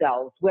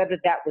themselves, whether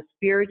that was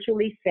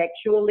spiritually,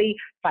 sexually,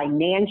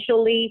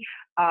 financially,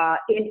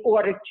 in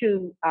order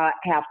to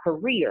have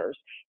careers.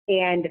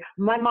 And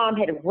my mom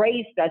had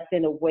raised us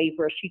in a way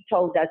where she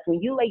told us,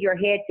 when you lay your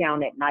head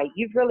down at night,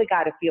 you've really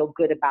got to feel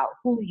good about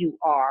who you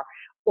are,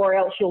 or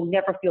else you'll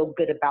never feel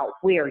good about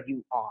where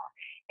you are.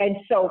 And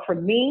so for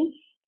me,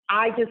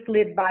 I just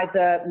live by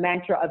the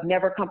mantra of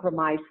never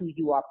compromise who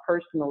you are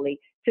personally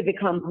to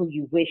become who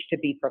you wish to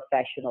be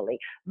professionally.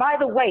 By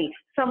the way,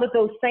 some of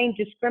those same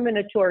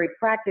discriminatory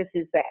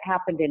practices that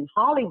happened in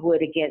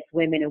Hollywood against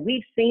women, and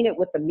we've seen it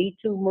with the Me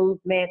Too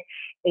movement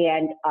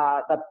and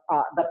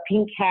the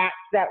pink hats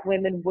that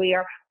women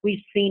wear.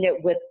 We've seen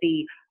it with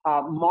the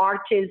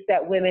marches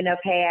that women have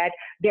had.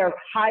 They're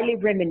highly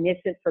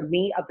reminiscent for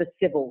me of the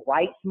civil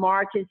rights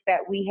marches that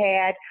we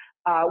had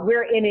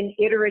we're in an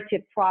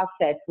iterative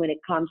process when it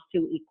comes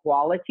to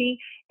equality.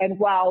 And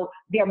while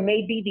there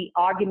may be the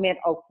argument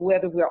of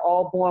whether we're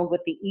all born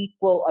with the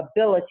equal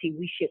ability,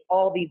 we should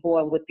all be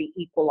born with the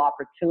equal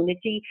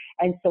opportunity.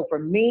 And so for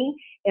me,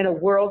 in a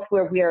world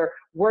where we're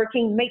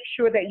working, make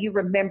sure that you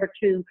remember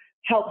to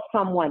help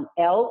someone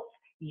else.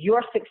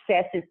 Your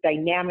success is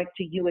dynamic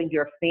to you and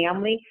your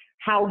family.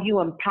 How you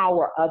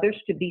empower others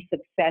to be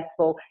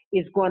successful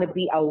is going to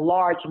be a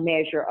large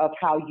measure of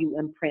how you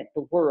imprint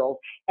the world.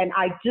 And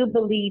I do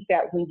believe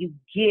that when you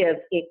give,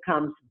 it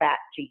comes back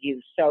to you.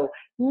 So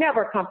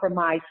never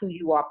compromise who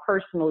you are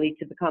personally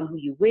to become who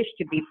you wish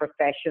to be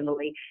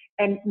professionally.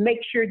 And make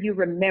sure you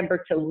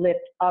remember to lift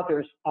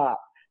others up.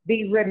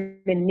 Be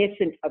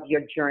reminiscent of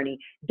your journey.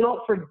 Don't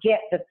forget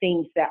the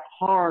things that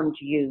harmed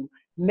you.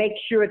 Make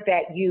sure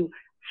that you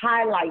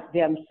highlight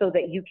them so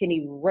that you can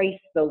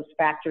erase those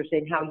factors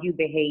in how you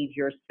behave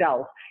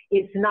yourself.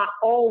 It's not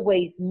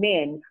always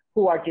men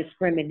who are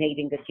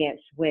discriminating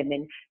against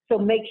women. So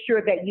make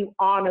sure that you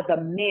honor the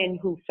men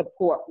who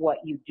support what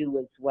you do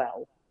as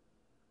well.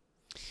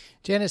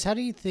 Janice, how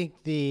do you think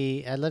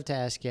I'd love to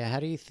ask you, how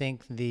do you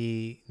think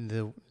the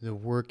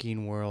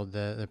working world,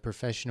 the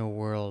professional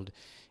world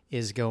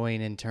is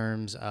going in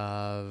terms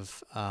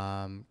of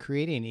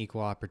creating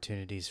equal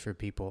opportunities for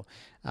people?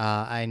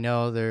 I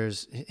know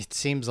it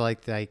seems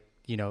like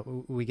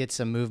we get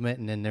some movement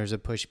and then there's a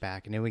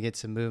pushback, and then we get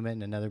some movement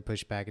and another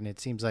pushback, and it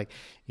seems like,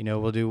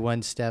 we'll do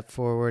one step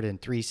forward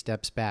and 3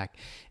 steps back.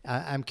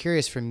 I'm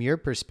curious from your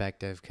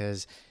perspective,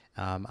 because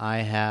I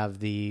have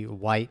the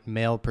white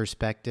male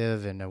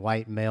perspective and a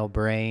white male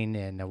brain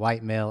and a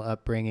white male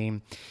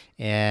upbringing,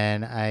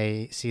 and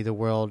I see the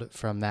world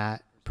from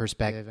that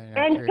perspective.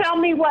 And tell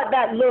me what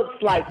that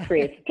looks like,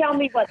 Chris. Tell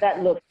me what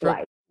that looks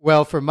like.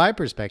 Well, from my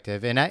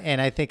perspective, and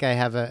I think I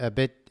have a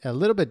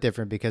little bit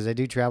different, because I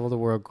do travel the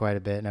world quite a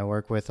bit, and I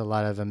work with a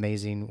lot of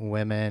amazing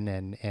women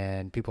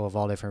and people of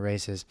all different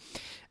races.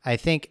 I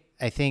think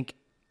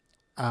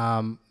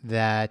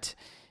that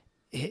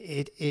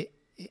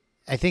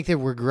I think that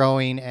we're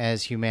growing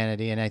as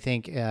humanity, and I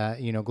think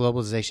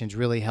globalization is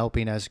really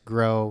helping us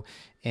grow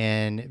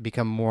and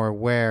become more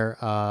aware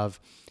of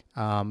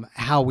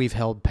how we've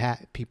held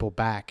people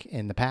back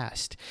in the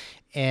past.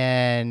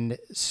 And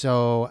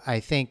so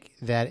I think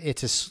that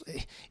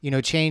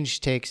change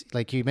takes,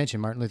 like you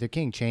mentioned, Martin Luther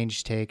King,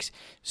 change takes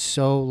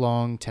so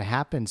long to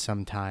happen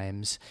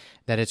sometimes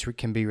that it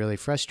can be really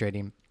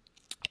frustrating.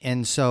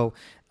 And so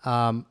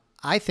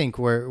I think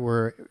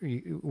we're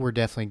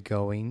definitely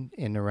going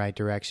in the right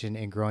direction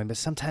and growing, but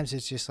sometimes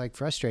it's just like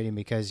frustrating,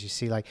 because you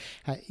see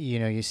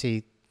you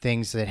see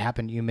things that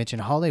happen. You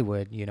mentioned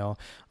Hollywood,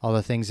 all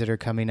the things that are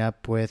coming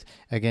up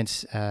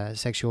against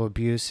sexual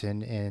abuse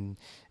and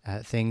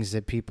things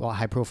that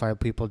high profile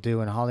people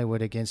do in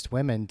Hollywood against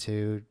women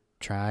to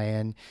try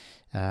and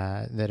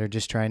that are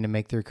just trying to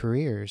make their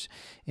careers.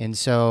 And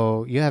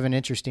so you have an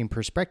interesting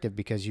perspective,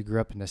 because you grew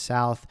up in the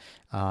South.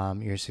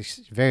 You're a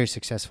very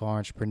successful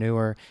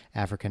entrepreneur,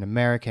 African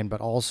American,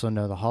 but also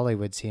know the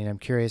Hollywood scene. I'm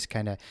curious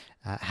kind of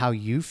how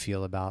you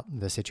feel about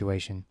the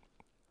situation.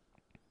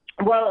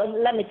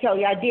 Well, let me tell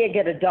you, I did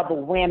get a double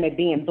whammy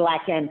being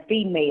black and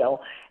female,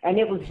 and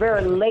it was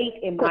very late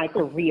in my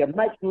career,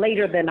 much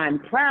later than I'm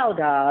proud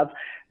of,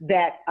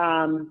 that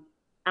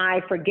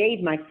I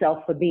forgave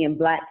myself for being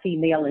black,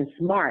 female, and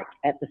smart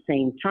at the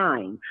same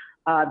time.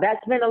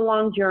 That's been a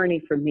long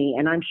journey for me,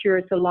 and I'm sure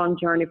it's a long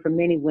journey for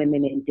many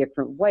women in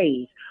different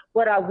ways.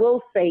 What I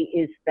will say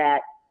is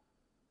that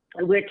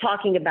we're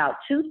talking about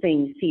 2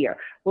 things here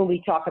when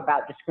we talk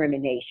about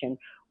discrimination.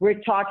 We're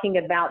talking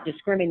about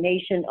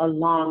discrimination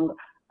along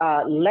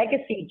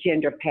legacy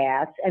gender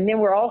paths, and then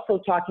we're also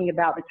talking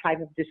about the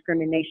type of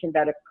discrimination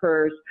that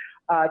occurs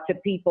to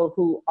people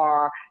who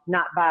are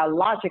not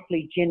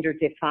biologically gender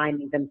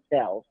defining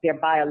themselves. Their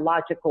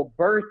biological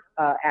birth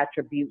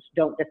attributes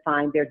don't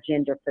define their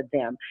gender for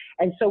them.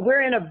 And so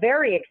we're in a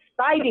very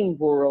exciting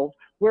world.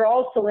 We're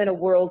also in a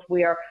world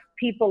where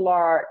people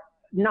are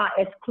not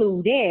as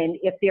clued in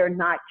if they're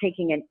not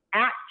taking an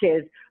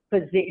active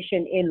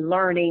position in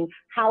learning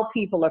how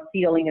people are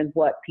feeling and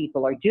what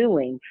people are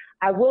doing.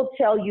 I will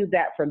tell you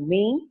that for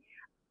me,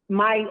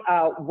 my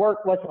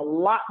work was a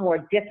lot more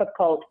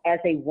difficult as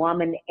a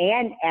woman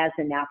and as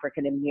an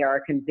African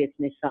American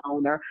business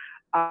owner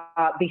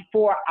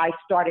before I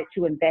started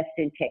to invest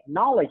in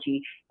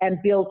technology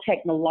and build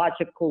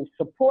technological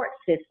support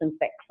systems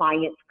that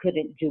clients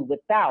couldn't do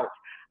without.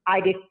 I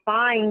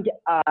defined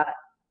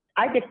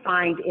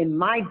in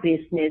my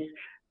business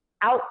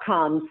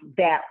outcomes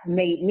that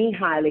made me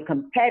highly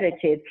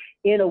competitive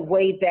in a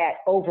way that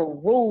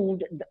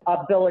overruled the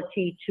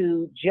ability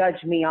to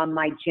judge me on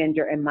my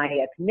gender and my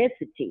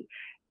ethnicity.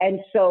 And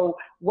so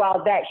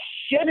while that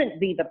shouldn't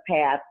be the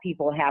path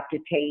people have to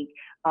take,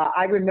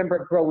 I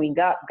remember growing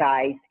up,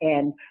 guys,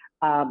 and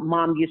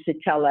mom used to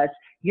tell us,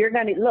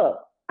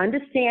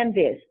 understand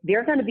this,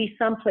 there are going to be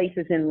some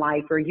places in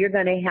life where you're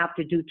going to have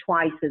to do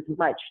twice as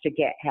much to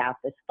get half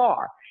as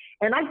far.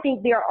 And I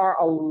think there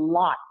are a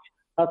lot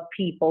of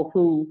people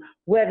who,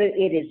 whether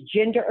it is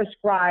gender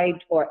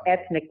ascribed or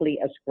ethnically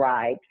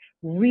ascribed,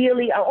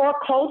 really, or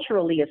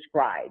culturally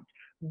ascribed,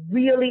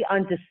 really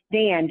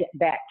understand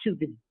that to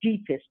the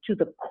deepest, to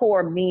the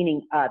core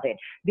meaning of it.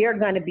 There are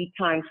going to be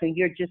times when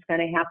you're just going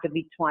to have to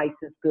be twice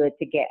as good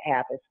to get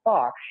half as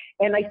far.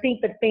 And I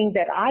think the thing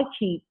that I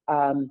keep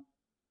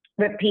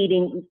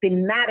repeating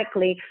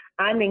thematically,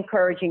 I'm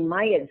encouraging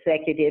my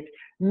executives,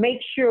 make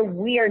sure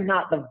we are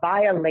not the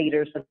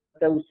violators of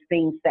those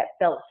things that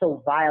felt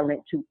so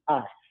violent to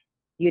us.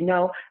 You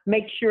know,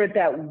 make sure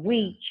that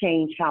we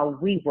change how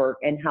we work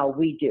and how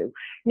we do.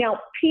 Now,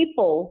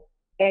 people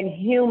and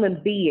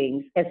human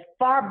beings, as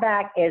far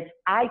back as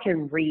I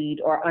can read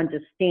or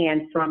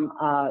understand from,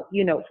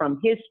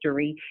 from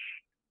history,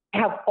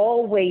 have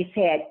always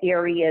had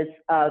areas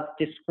of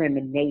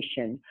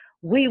discrimination.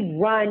 We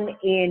run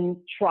in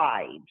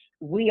tribes.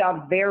 We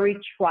are very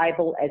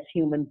tribal as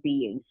human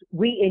beings.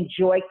 We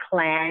enjoy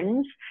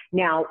clans.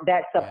 Now,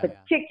 that's a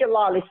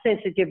particularly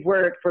sensitive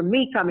word for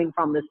me coming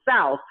from the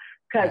South,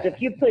 because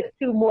if you put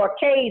 2 more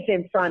K's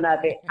in front of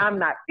it, I'm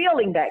not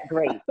feeling that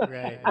great.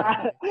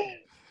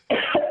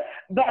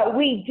 But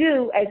we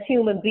do, as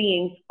human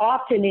beings,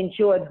 often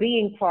enjoy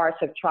being parts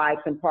of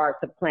tribes and parts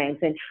of clans.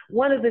 And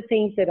one of the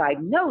things that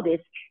I've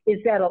noticed is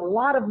that a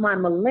lot of my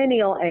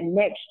millennial and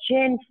next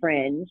gen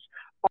friends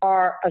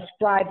are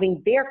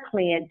ascribing their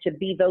clan to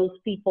be those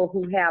people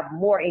who have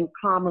more in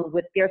common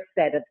with their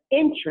set of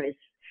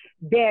interests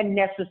than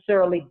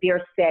necessarily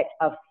their set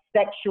of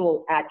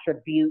sexual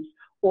attributes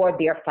or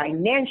their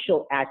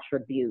financial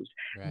attributes.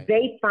 Right.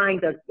 They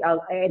find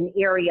an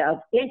area of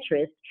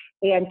interest,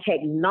 and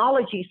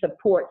technology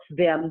supports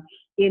them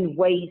in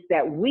ways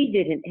that we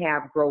didn't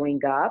have growing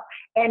up.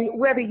 And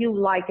whether you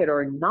like it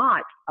or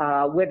not,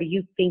 whether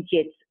you think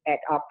it's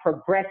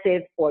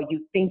progressive or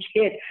you think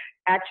it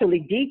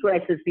actually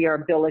degresses their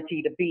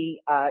ability to be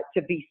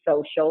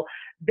social,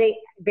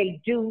 they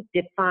do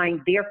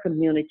define their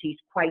communities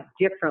quite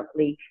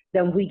differently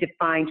than we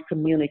defined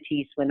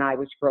communities when I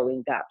was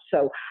growing up.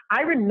 So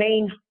I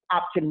remain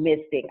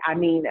optimistic. I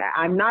mean,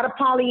 I'm not a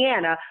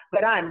Pollyanna,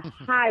 but I'm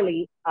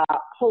highly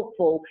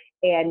hopeful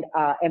and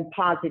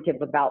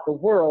positive about the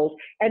world.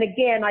 And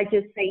again, I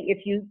just say,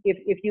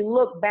 if you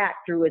look back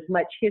through as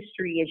much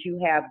history as you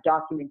have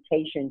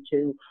documentation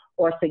to,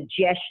 or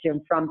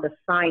suggestion from the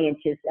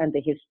scientists and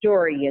the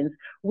historians,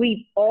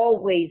 we've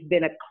always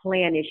been a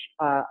clannish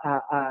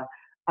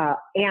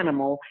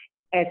animal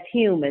as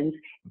humans.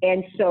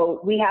 And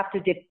so we have to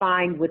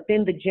define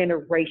within the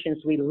generations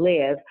we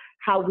live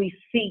how we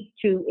seek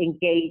to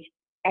engage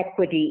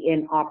equity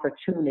in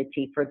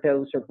opportunity for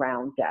those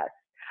around us.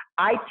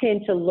 I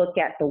tend to look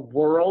at the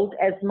world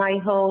as my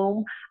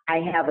home. I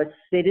have a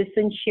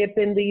citizenship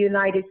in the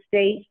United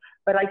States,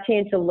 but I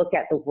tend to look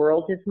at the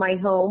world as my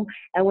home.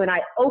 And when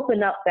I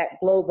open up that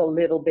globe a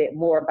little bit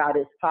more about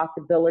its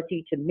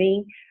possibility to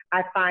me,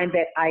 I find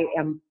that I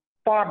am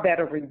far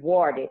better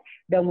rewarded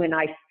than when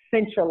I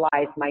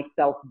centralize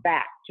myself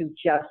back to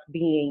just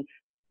being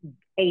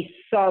a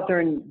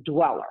Southern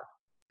dweller.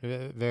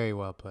 Very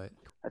well put.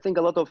 I think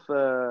a lot of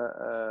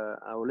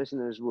our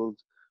listeners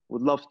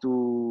would love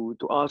to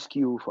ask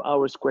you for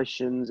hours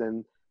questions,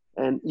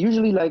 and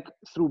usually, like,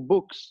 through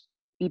books,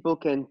 people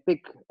can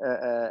pick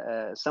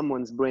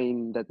someone's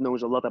brain that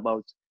knows a lot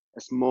about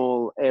a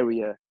small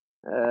area.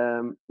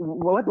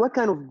 What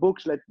kind of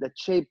books that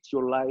shaped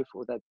your life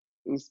or that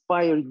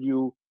inspired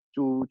you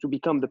to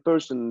become the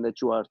person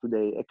that you are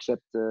today,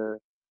 except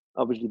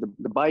obviously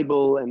the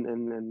Bible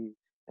and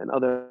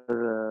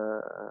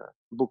other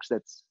books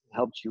that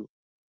helped you?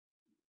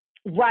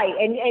 Right,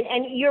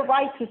 and you're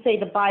right to say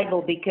the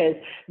Bible, because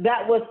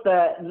that was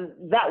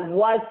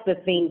the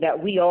thing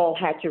that we all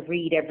had to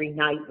read every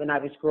night when I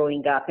was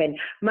growing up. And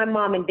my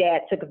mom and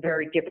dad took a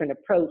very different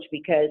approach,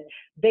 because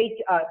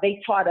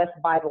they taught us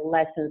Bible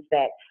lessons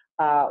that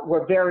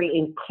were very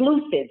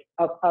inclusive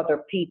of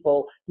other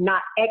people,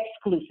 not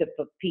exclusive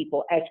of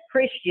people. As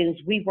Christians,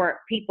 we weren't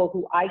people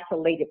who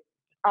isolated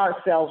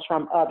ourselves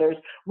from others.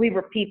 We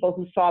were people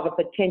who saw the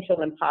potential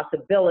and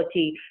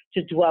possibility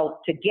to dwell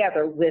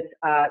together, with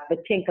the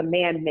 10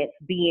 Commandments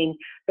being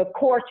the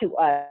core to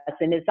us.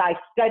 And as I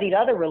studied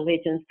other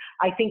religions,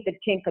 I think the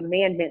 10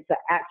 Commandments are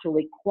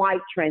actually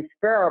quite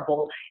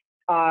transferable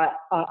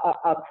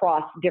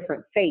across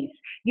different faiths.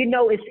 You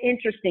know, it's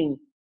interesting.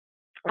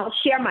 I'll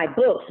share my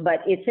books,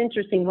 but it's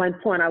interesting. One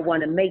point I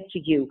want to make to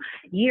you.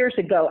 Years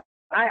ago,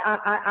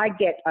 I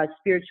get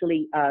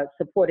spiritually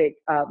supported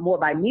more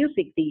by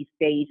music these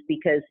days,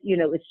 because, you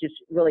know, it's just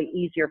really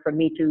easier for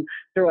me to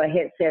throw a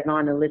headset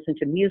on and listen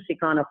to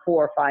music on a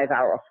 4 or 5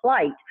 hour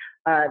flight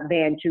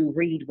than to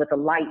read with a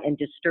light and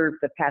disturb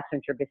the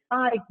passenger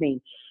beside me.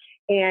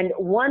 And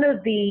one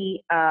of the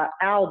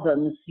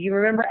albums, you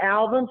remember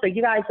albums? Are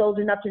you guys old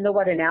enough to know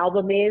what an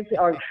album is?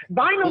 Or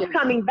vinyl's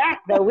coming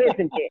back, though,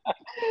 isn't it?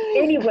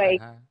 Anyway,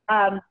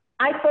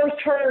 I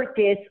first heard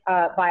this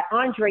by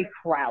Andre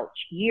Crouch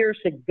years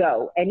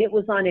ago, and it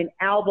was on an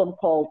album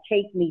called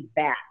Take Me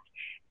Back.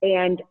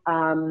 And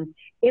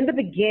in the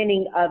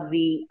beginning of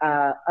the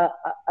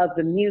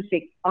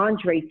music,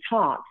 Andre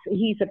talks.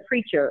 He's a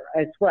preacher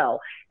as well,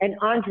 and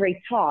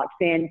Andre talks,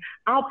 and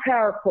I'll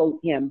paraphrase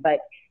him, but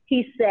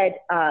he said,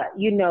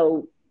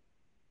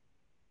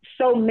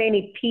 so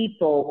many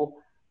people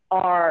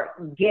are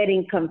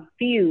getting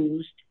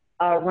confused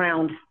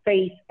around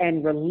faith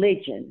and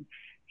religion.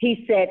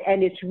 He said,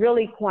 and it's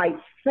really quite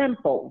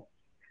simple.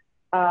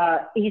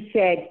 He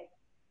said,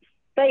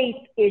 faith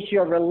is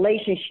your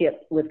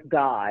relationship with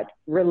God.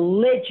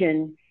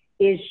 Religion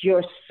is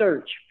your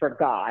search for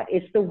God.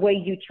 It's the way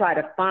you try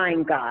to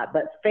find God,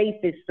 but faith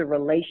is the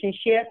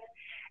relationship.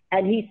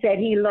 And he said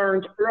he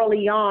learned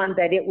early on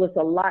that it was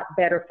a lot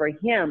better for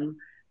him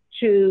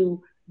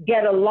to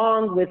get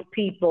along with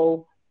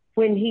people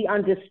when he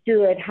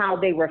understood how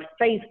they were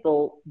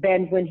faithful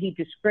than when he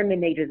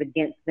discriminated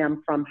against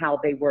them from how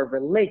they were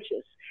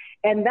religious.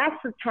 And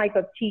that's the type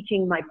of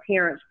teaching my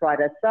parents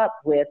brought us up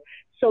with.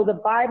 So the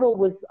Bible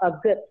was a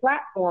good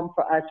platform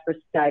for us for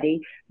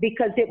study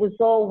because it was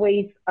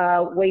always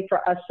a way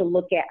for us to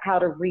look at how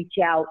to reach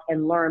out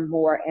and learn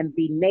more and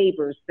be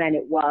neighbors than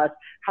it was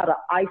how to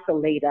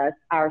isolate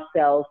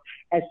ourselves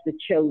as the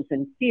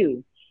chosen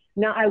few.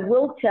 Now, I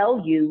will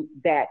tell you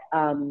that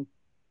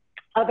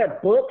other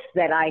books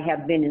that I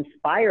have been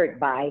inspired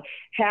by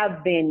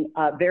have been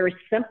very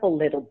simple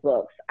little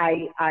books.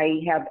 I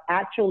have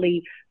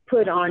actually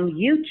put on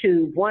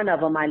YouTube, one of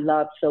them I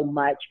love so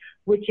much,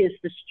 which is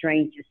The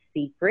Strangest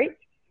Secret.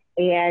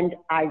 And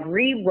I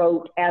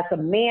rewrote As a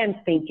Man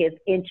Thinketh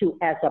into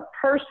As a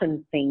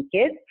Person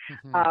Thinketh,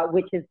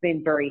 which has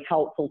been very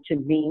helpful to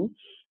me.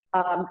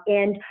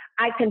 And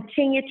I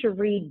continue to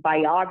read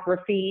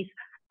biographies.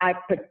 I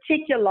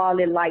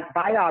particularly like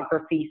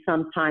biographies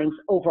sometimes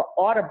over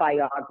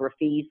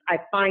autobiographies. I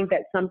find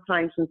that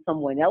sometimes when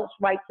someone else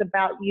writes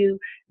about you,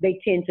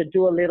 they tend to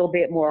do a little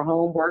bit more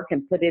homework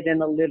and put it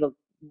in a little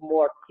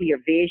more clear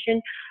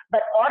vision.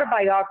 But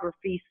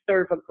autobiographies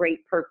serve a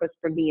great purpose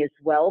for me as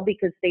well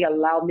because they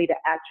allow me to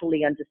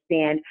actually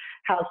understand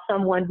how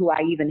someone who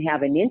I even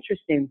have an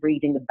interest in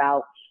reading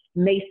about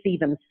may see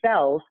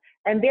themselves,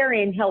 and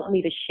therein help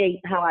me to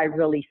shape how I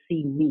really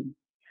see me.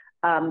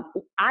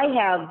 I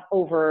have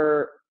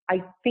over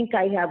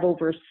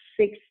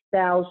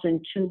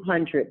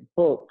 6,200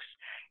 books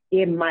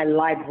in my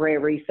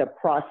libraries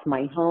across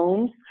my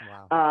homes.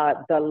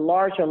 Wow. The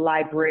larger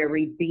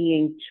library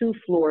being 2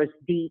 floors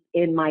deep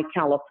in my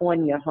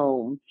California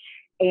home.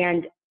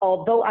 And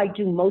although I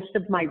do most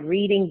of my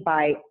reading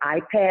by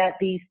iPad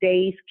these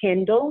days,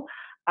 Kindle,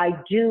 I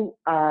do,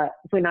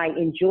 when I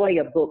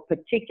enjoy a book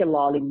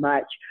particularly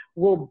much,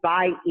 will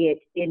buy it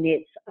in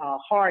its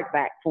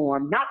hardback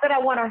form. Not that I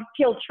want to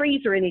kill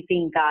trees or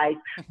anything, guys,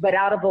 but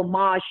out of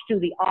homage to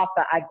the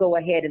author, I go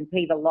ahead and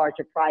pay the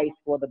larger price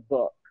for the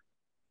book.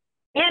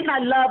 And I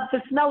love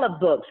the smell of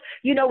books.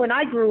 You know, when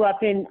I grew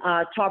up in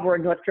Tarboro,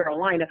 North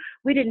Carolina,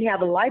 we didn't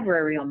have a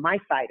library on my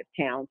side of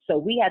town. So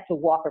we had to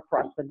walk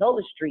across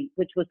Fanola Street,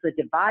 which was the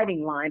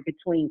dividing line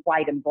between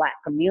white and black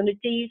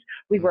communities.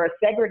 We were a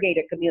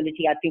segregated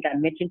community, I think I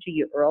mentioned to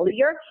you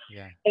earlier.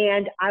 Yeah.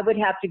 And I would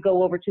have to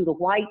go over to the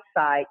white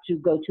side to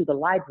go to the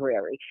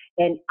library.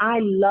 And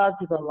I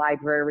loved the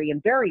library.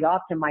 And very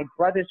often my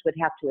brothers would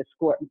have to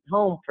escort me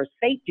home for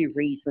safety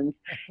reasons.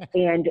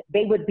 And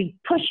they would be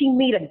pushing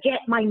me to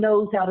get my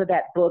nose out of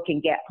that book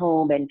and get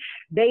home, and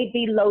they'd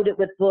be loaded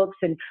with books.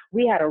 And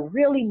we had a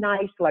really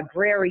nice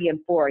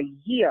librarian for a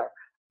year,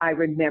 I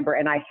remember,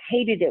 and I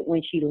hated it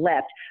when she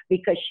left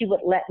because she would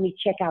let me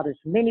check out as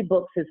many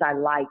books as I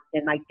liked.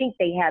 And I think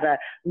they had a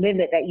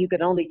limit that you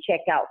could only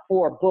check out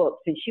 4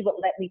 books, and she would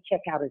let me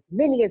check out as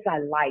many as I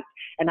liked.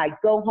 And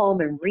I'd go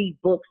home and read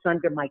books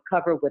under my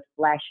cover with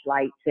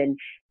flashlights, and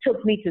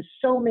took me to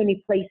so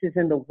many places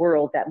in the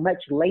world that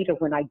much later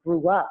when I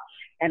grew up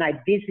and I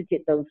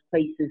visited those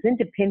places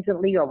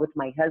independently or with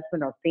my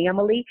husband or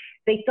family,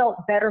 they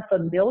felt better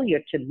familiar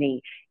to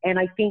me. And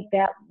I think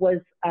that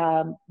was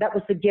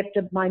the gift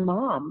of my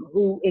mom,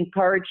 who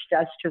encouraged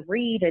us to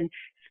read and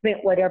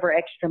spent whatever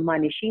extra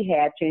money she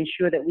had to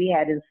ensure that we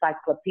had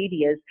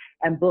encyclopedias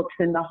and books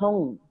in the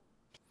home.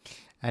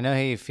 I know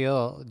how you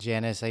feel,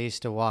 Janice. I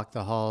used to walk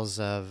the halls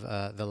of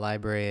the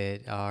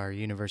library at our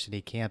university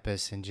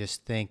campus and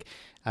just think,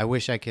 I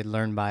wish I could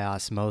learn by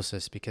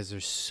osmosis because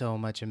there's so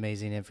much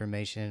amazing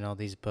information in all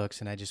these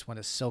books, and I just want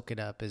to soak it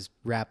up as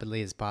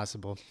rapidly as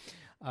possible.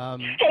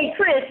 Hey,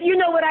 Chris, you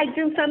know what I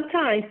do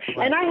sometimes?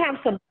 What? And I have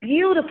some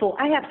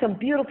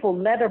beautiful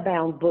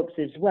leather-bound books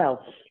as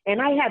well.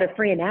 And I had a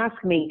friend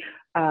ask me,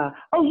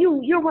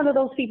 you're one of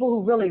those people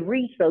who really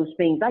reads those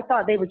things. I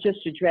thought they were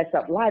just to dress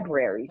up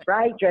libraries,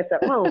 right? Dress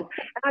up homes.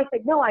 And I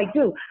said, no, I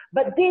do.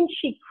 But then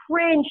she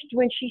cringed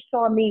when she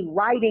saw me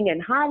writing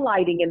and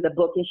highlighting in the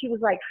book. And she was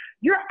like,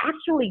 you're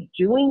actually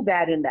doing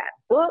that in that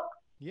book?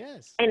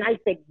 Yes. And I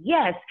said,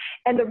 yes.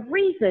 And the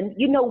reason,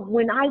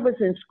 when I was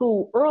in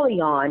school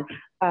early on,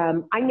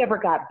 I never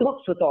got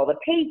books with all the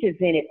pages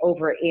in it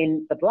over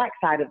in the black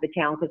side of the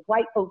town, because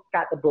white folks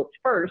got the books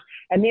first.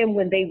 And then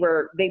when they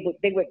would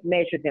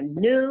measure them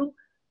new,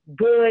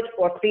 good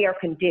or fair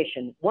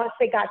condition. Once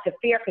they got to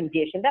fair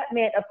condition, that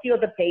meant a few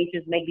of the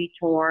pages may be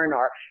torn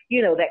or,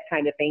 that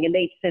kind of thing. And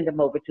they'd send them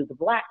over to the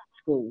black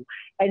school.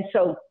 And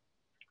so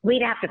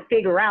we'd have to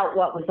figure out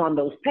what was on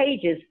those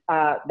pages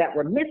that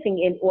were missing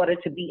in order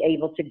to be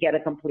able to get a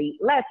complete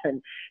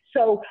lesson.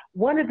 So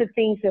one of the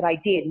things that I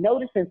did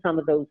notice in some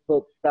of those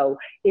books, though,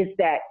 is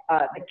that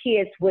the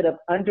kids would have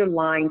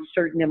underlined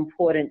certain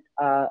important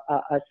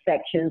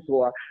sections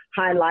or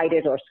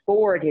highlighted or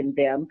scored in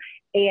them.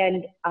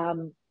 And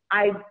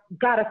I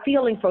got a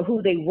feeling for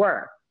who they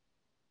were.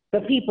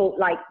 The people,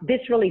 like, this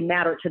really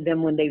mattered to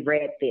them when they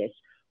read this.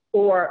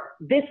 Or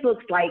this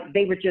looks like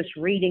they were just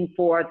reading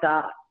for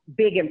the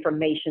big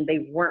information.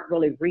 They weren't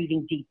really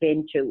reading deep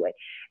into it.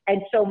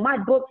 And so my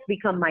books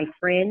become my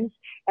friends.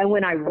 And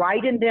when I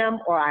write in them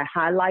or I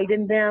highlight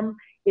in them,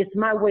 it's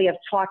my way of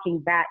talking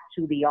back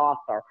to the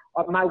author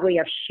or my way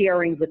of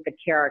sharing with the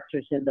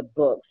characters in the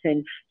books.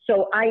 And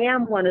so I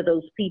am one of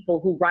those people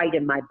who write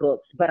in my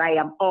books, but I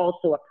am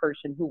also a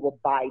person who will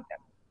buy them.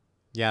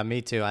 Yeah,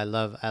 me too. I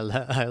love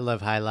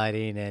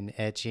highlighting and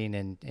etching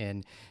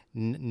and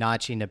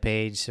notching a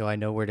page so I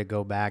know where to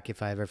go back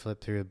if I ever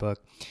flip through a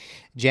book.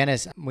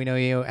 Janice, we know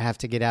you have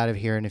to get out of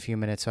here in a few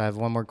minutes, so I have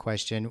one more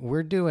question.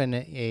 We're doing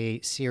a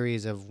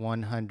series of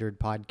 100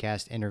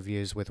 podcast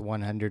interviews with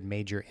 100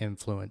 major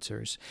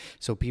influencers.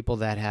 So people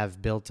that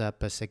have built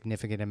up a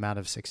significant amount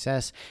of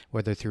success,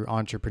 whether through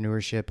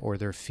entrepreneurship or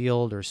their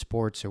field or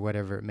sports or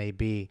whatever it may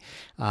be,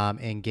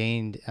 and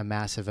gained a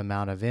massive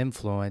amount of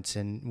influence.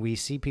 And we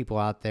see people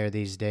out there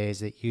these days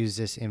that use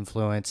this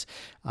influence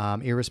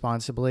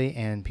irresponsibly,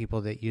 and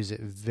people that use it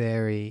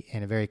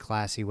in a very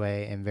classy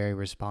way and very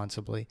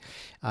responsibly.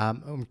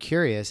 I'm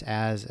curious,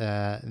 as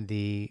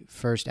the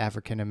first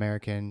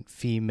African-American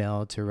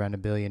female to run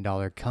 $1 billion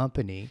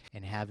company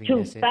and having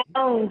to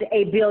found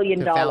a $1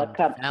 billion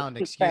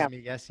company. Excuse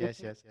me. Yes.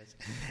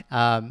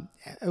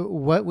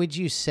 What would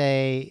you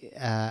say?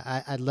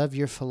 I love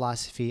your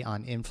philosophy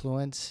on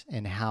influence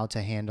and how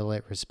to handle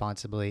it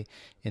responsibly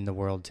in the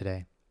world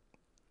today.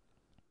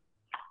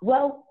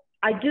 Well,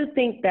 I do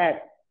think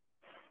that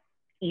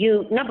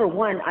number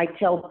one, I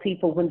tell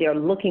people when they're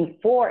looking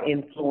for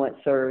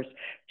influencers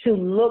to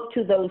look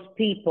to those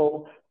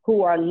people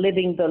who are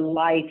living the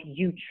life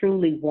you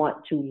truly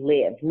want to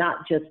live,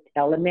 not just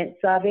elements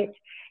of it.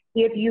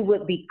 If you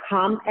would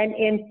become an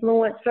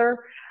influencer,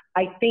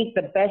 I think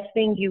the best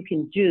thing you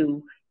can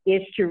do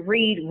is to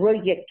read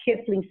Rudyard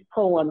Kipling's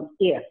poem,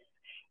 If.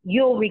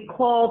 You'll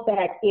recall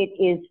that it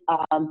is,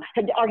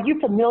 are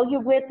you familiar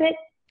with it?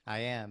 I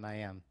am.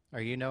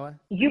 Are you, Noah?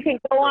 You can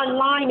go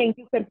online and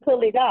you can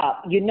pull it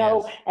up,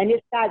 Yes. And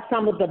it's got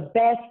some of the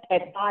best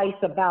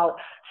advice about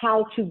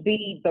how to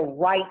be the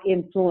right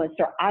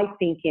influencer, I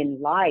think,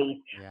 in life.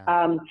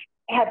 Yeah.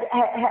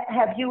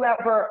 Have you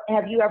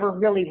ever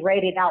really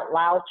read it out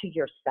loud to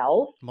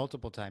yourself?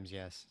 Multiple times,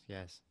 yes.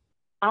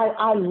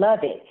 I love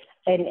it.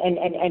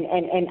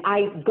 And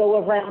I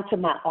go around to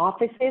my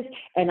offices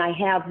and I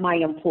have my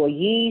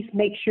employees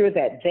make sure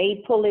that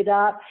they pull it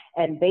up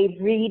and they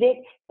read it.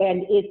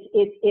 And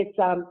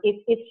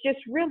it's just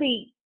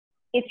really,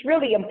 it's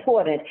really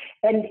important.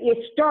 And it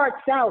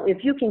starts out,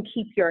 if you can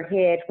keep your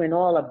head when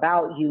all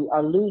about you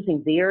are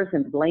losing theirs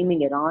and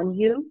blaming it on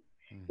you,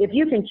 if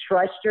you can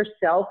trust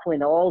yourself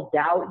when all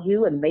doubt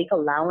you and make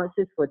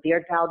allowances for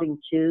their doubting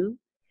too,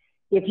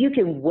 if you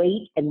can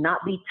wait and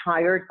not be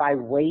tired by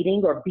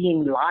waiting or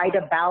being lied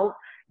about,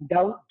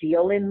 don't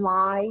deal in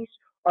lies,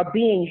 or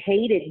being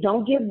hated,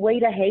 don't give way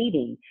to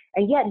hating.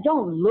 And yet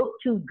don't look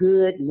too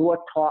good nor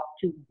talk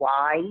too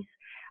wise.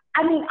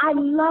 I mean, I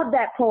love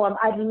that poem.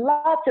 I'd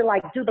love to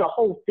do the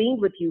whole thing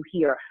with you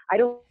here. I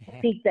don't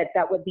think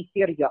that would be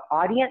fair to your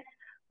audience,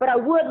 but I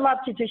would love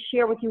to just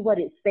share with you what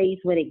it says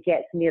when it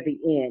gets near the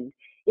end.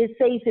 It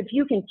says, if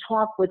you can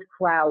talk with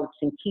crowds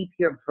and keep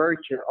your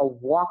virtue or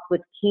walk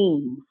with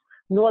kings,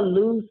 nor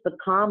lose the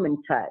common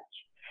touch.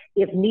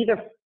 If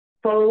neither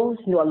foes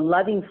nor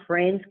loving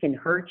friends can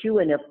hurt you,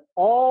 and if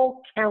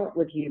all count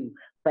with you,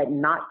 but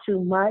not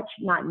too much,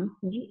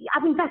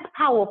 that's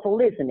powerful,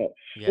 isn't it?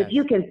 Yes. If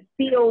you can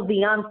feel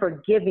the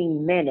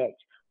unforgiving minute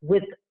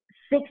with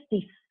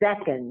 60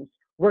 seconds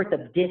worth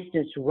of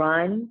distance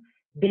run,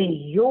 then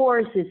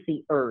yours is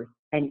the earth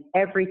and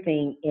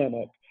everything in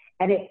it.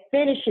 And it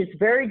finishes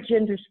very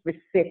gender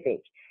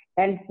specific,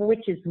 and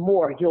which is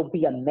more, you'll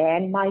be a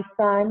man, my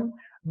son.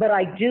 But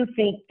I do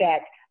think that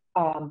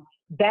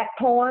that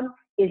poem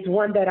is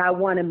one that I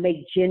want to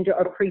make gender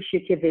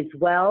appreciative as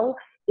well.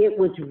 It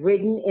was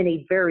written in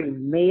a very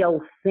male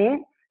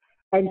sense.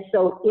 And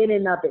so in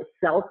and of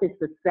itself, it's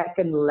the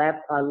second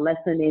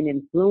lesson in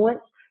influence.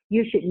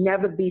 You should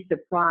never be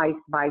surprised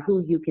by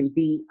who you can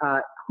be,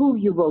 who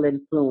you will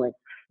influence.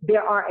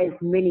 There are as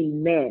many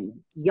men,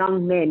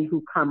 young men,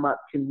 who come up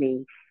to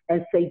me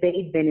and say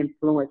they've been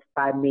influenced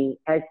by me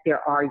as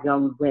there are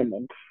young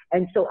women.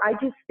 And so I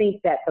just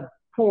think that the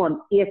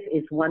poem If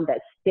is one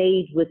that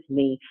stayed with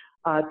me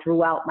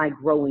throughout my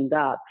growing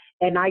up.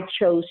 and I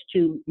chose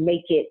to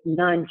make it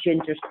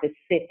non-gender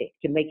specific,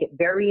 to make it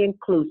very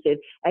inclusive,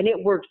 and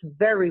it works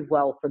very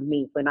well for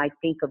me when I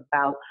think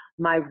about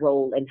my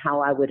role and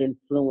how I would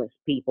influence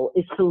people,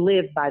 is to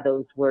live by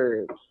those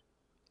words.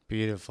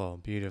 Beautiful,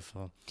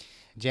 beautiful.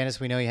 Janice,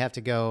 we know you have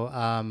to go.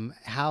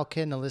 How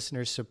can the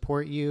listeners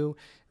support you,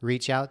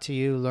 reach out to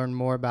you, learn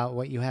more about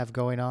what you have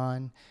going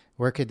on?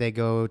 Where could they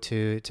go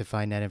to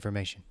find that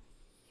information?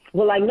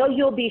 Well, I know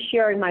you'll be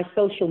sharing my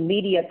social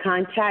media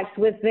contacts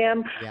with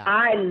them. Yeah.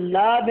 I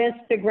love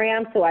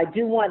Instagram, so I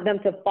do want them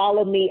to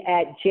follow me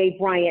at J.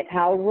 Bryant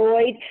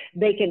Howroyd.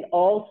 They can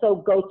also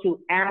go to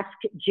Ask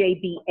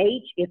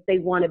JBH if they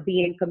want to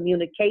be in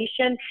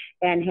communication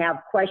and have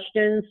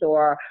questions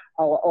or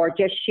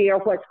just share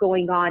what's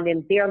going on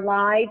in their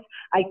lives.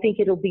 I think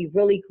it'll be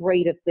really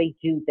great if they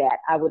do that.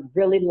 I would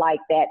really like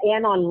that.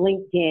 And on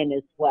LinkedIn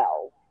as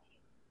well.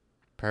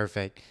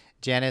 Perfect.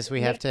 Janice, we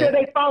have to... Make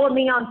sure they follow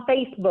me on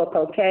Facebook,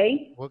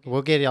 okay?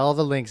 We'll get all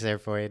the links there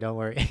for you. Don't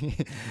worry.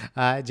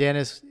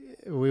 Janice,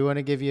 we want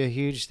to give you a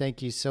huge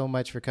thank you so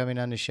much for coming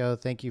on the show.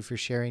 Thank you for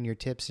sharing your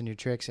tips and your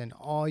tricks and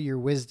all your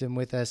wisdom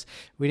with us.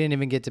 We didn't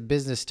even get to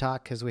business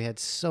talk because we had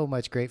so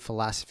much great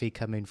philosophy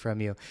coming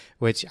from you,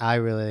 which I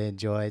really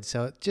enjoyed.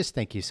 So just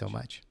thank you so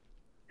much.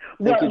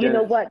 Well, you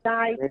know what,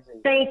 guys?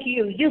 Thank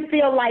you. You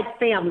feel like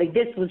family.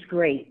 This was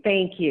great.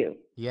 Thank you.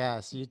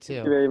 Yes, you too.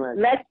 Thank you very much.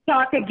 Let's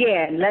talk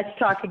again. Let's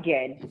talk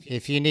again.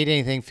 If you need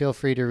anything, feel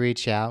free to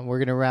reach out. We're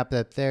going to wrap it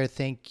up there.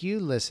 Thank you,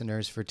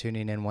 listeners, for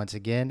tuning in once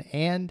again,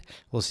 and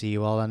we'll see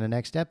you all on the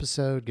next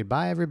episode.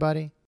 Goodbye,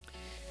 everybody.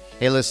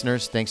 Hey,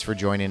 listeners, thanks for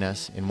joining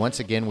us. And once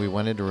again, we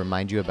wanted to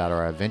remind you about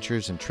our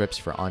adventures and trips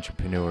for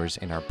entrepreneurs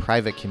in our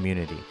private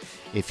community.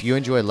 If you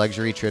enjoy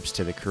luxury trips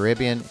to the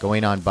Caribbean,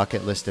 going on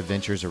bucket list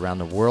adventures around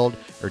the world,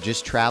 or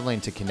just traveling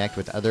to connect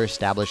with other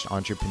established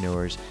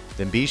entrepreneurs,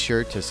 then be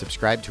sure to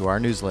subscribe to our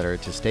newsletter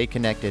to stay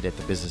connected at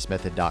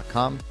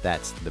thebusinessmethod.com.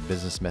 That's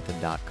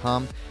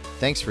thebusinessmethod.com.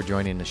 Thanks for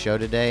joining the show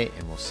today,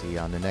 and we'll see you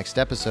on the next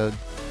episode.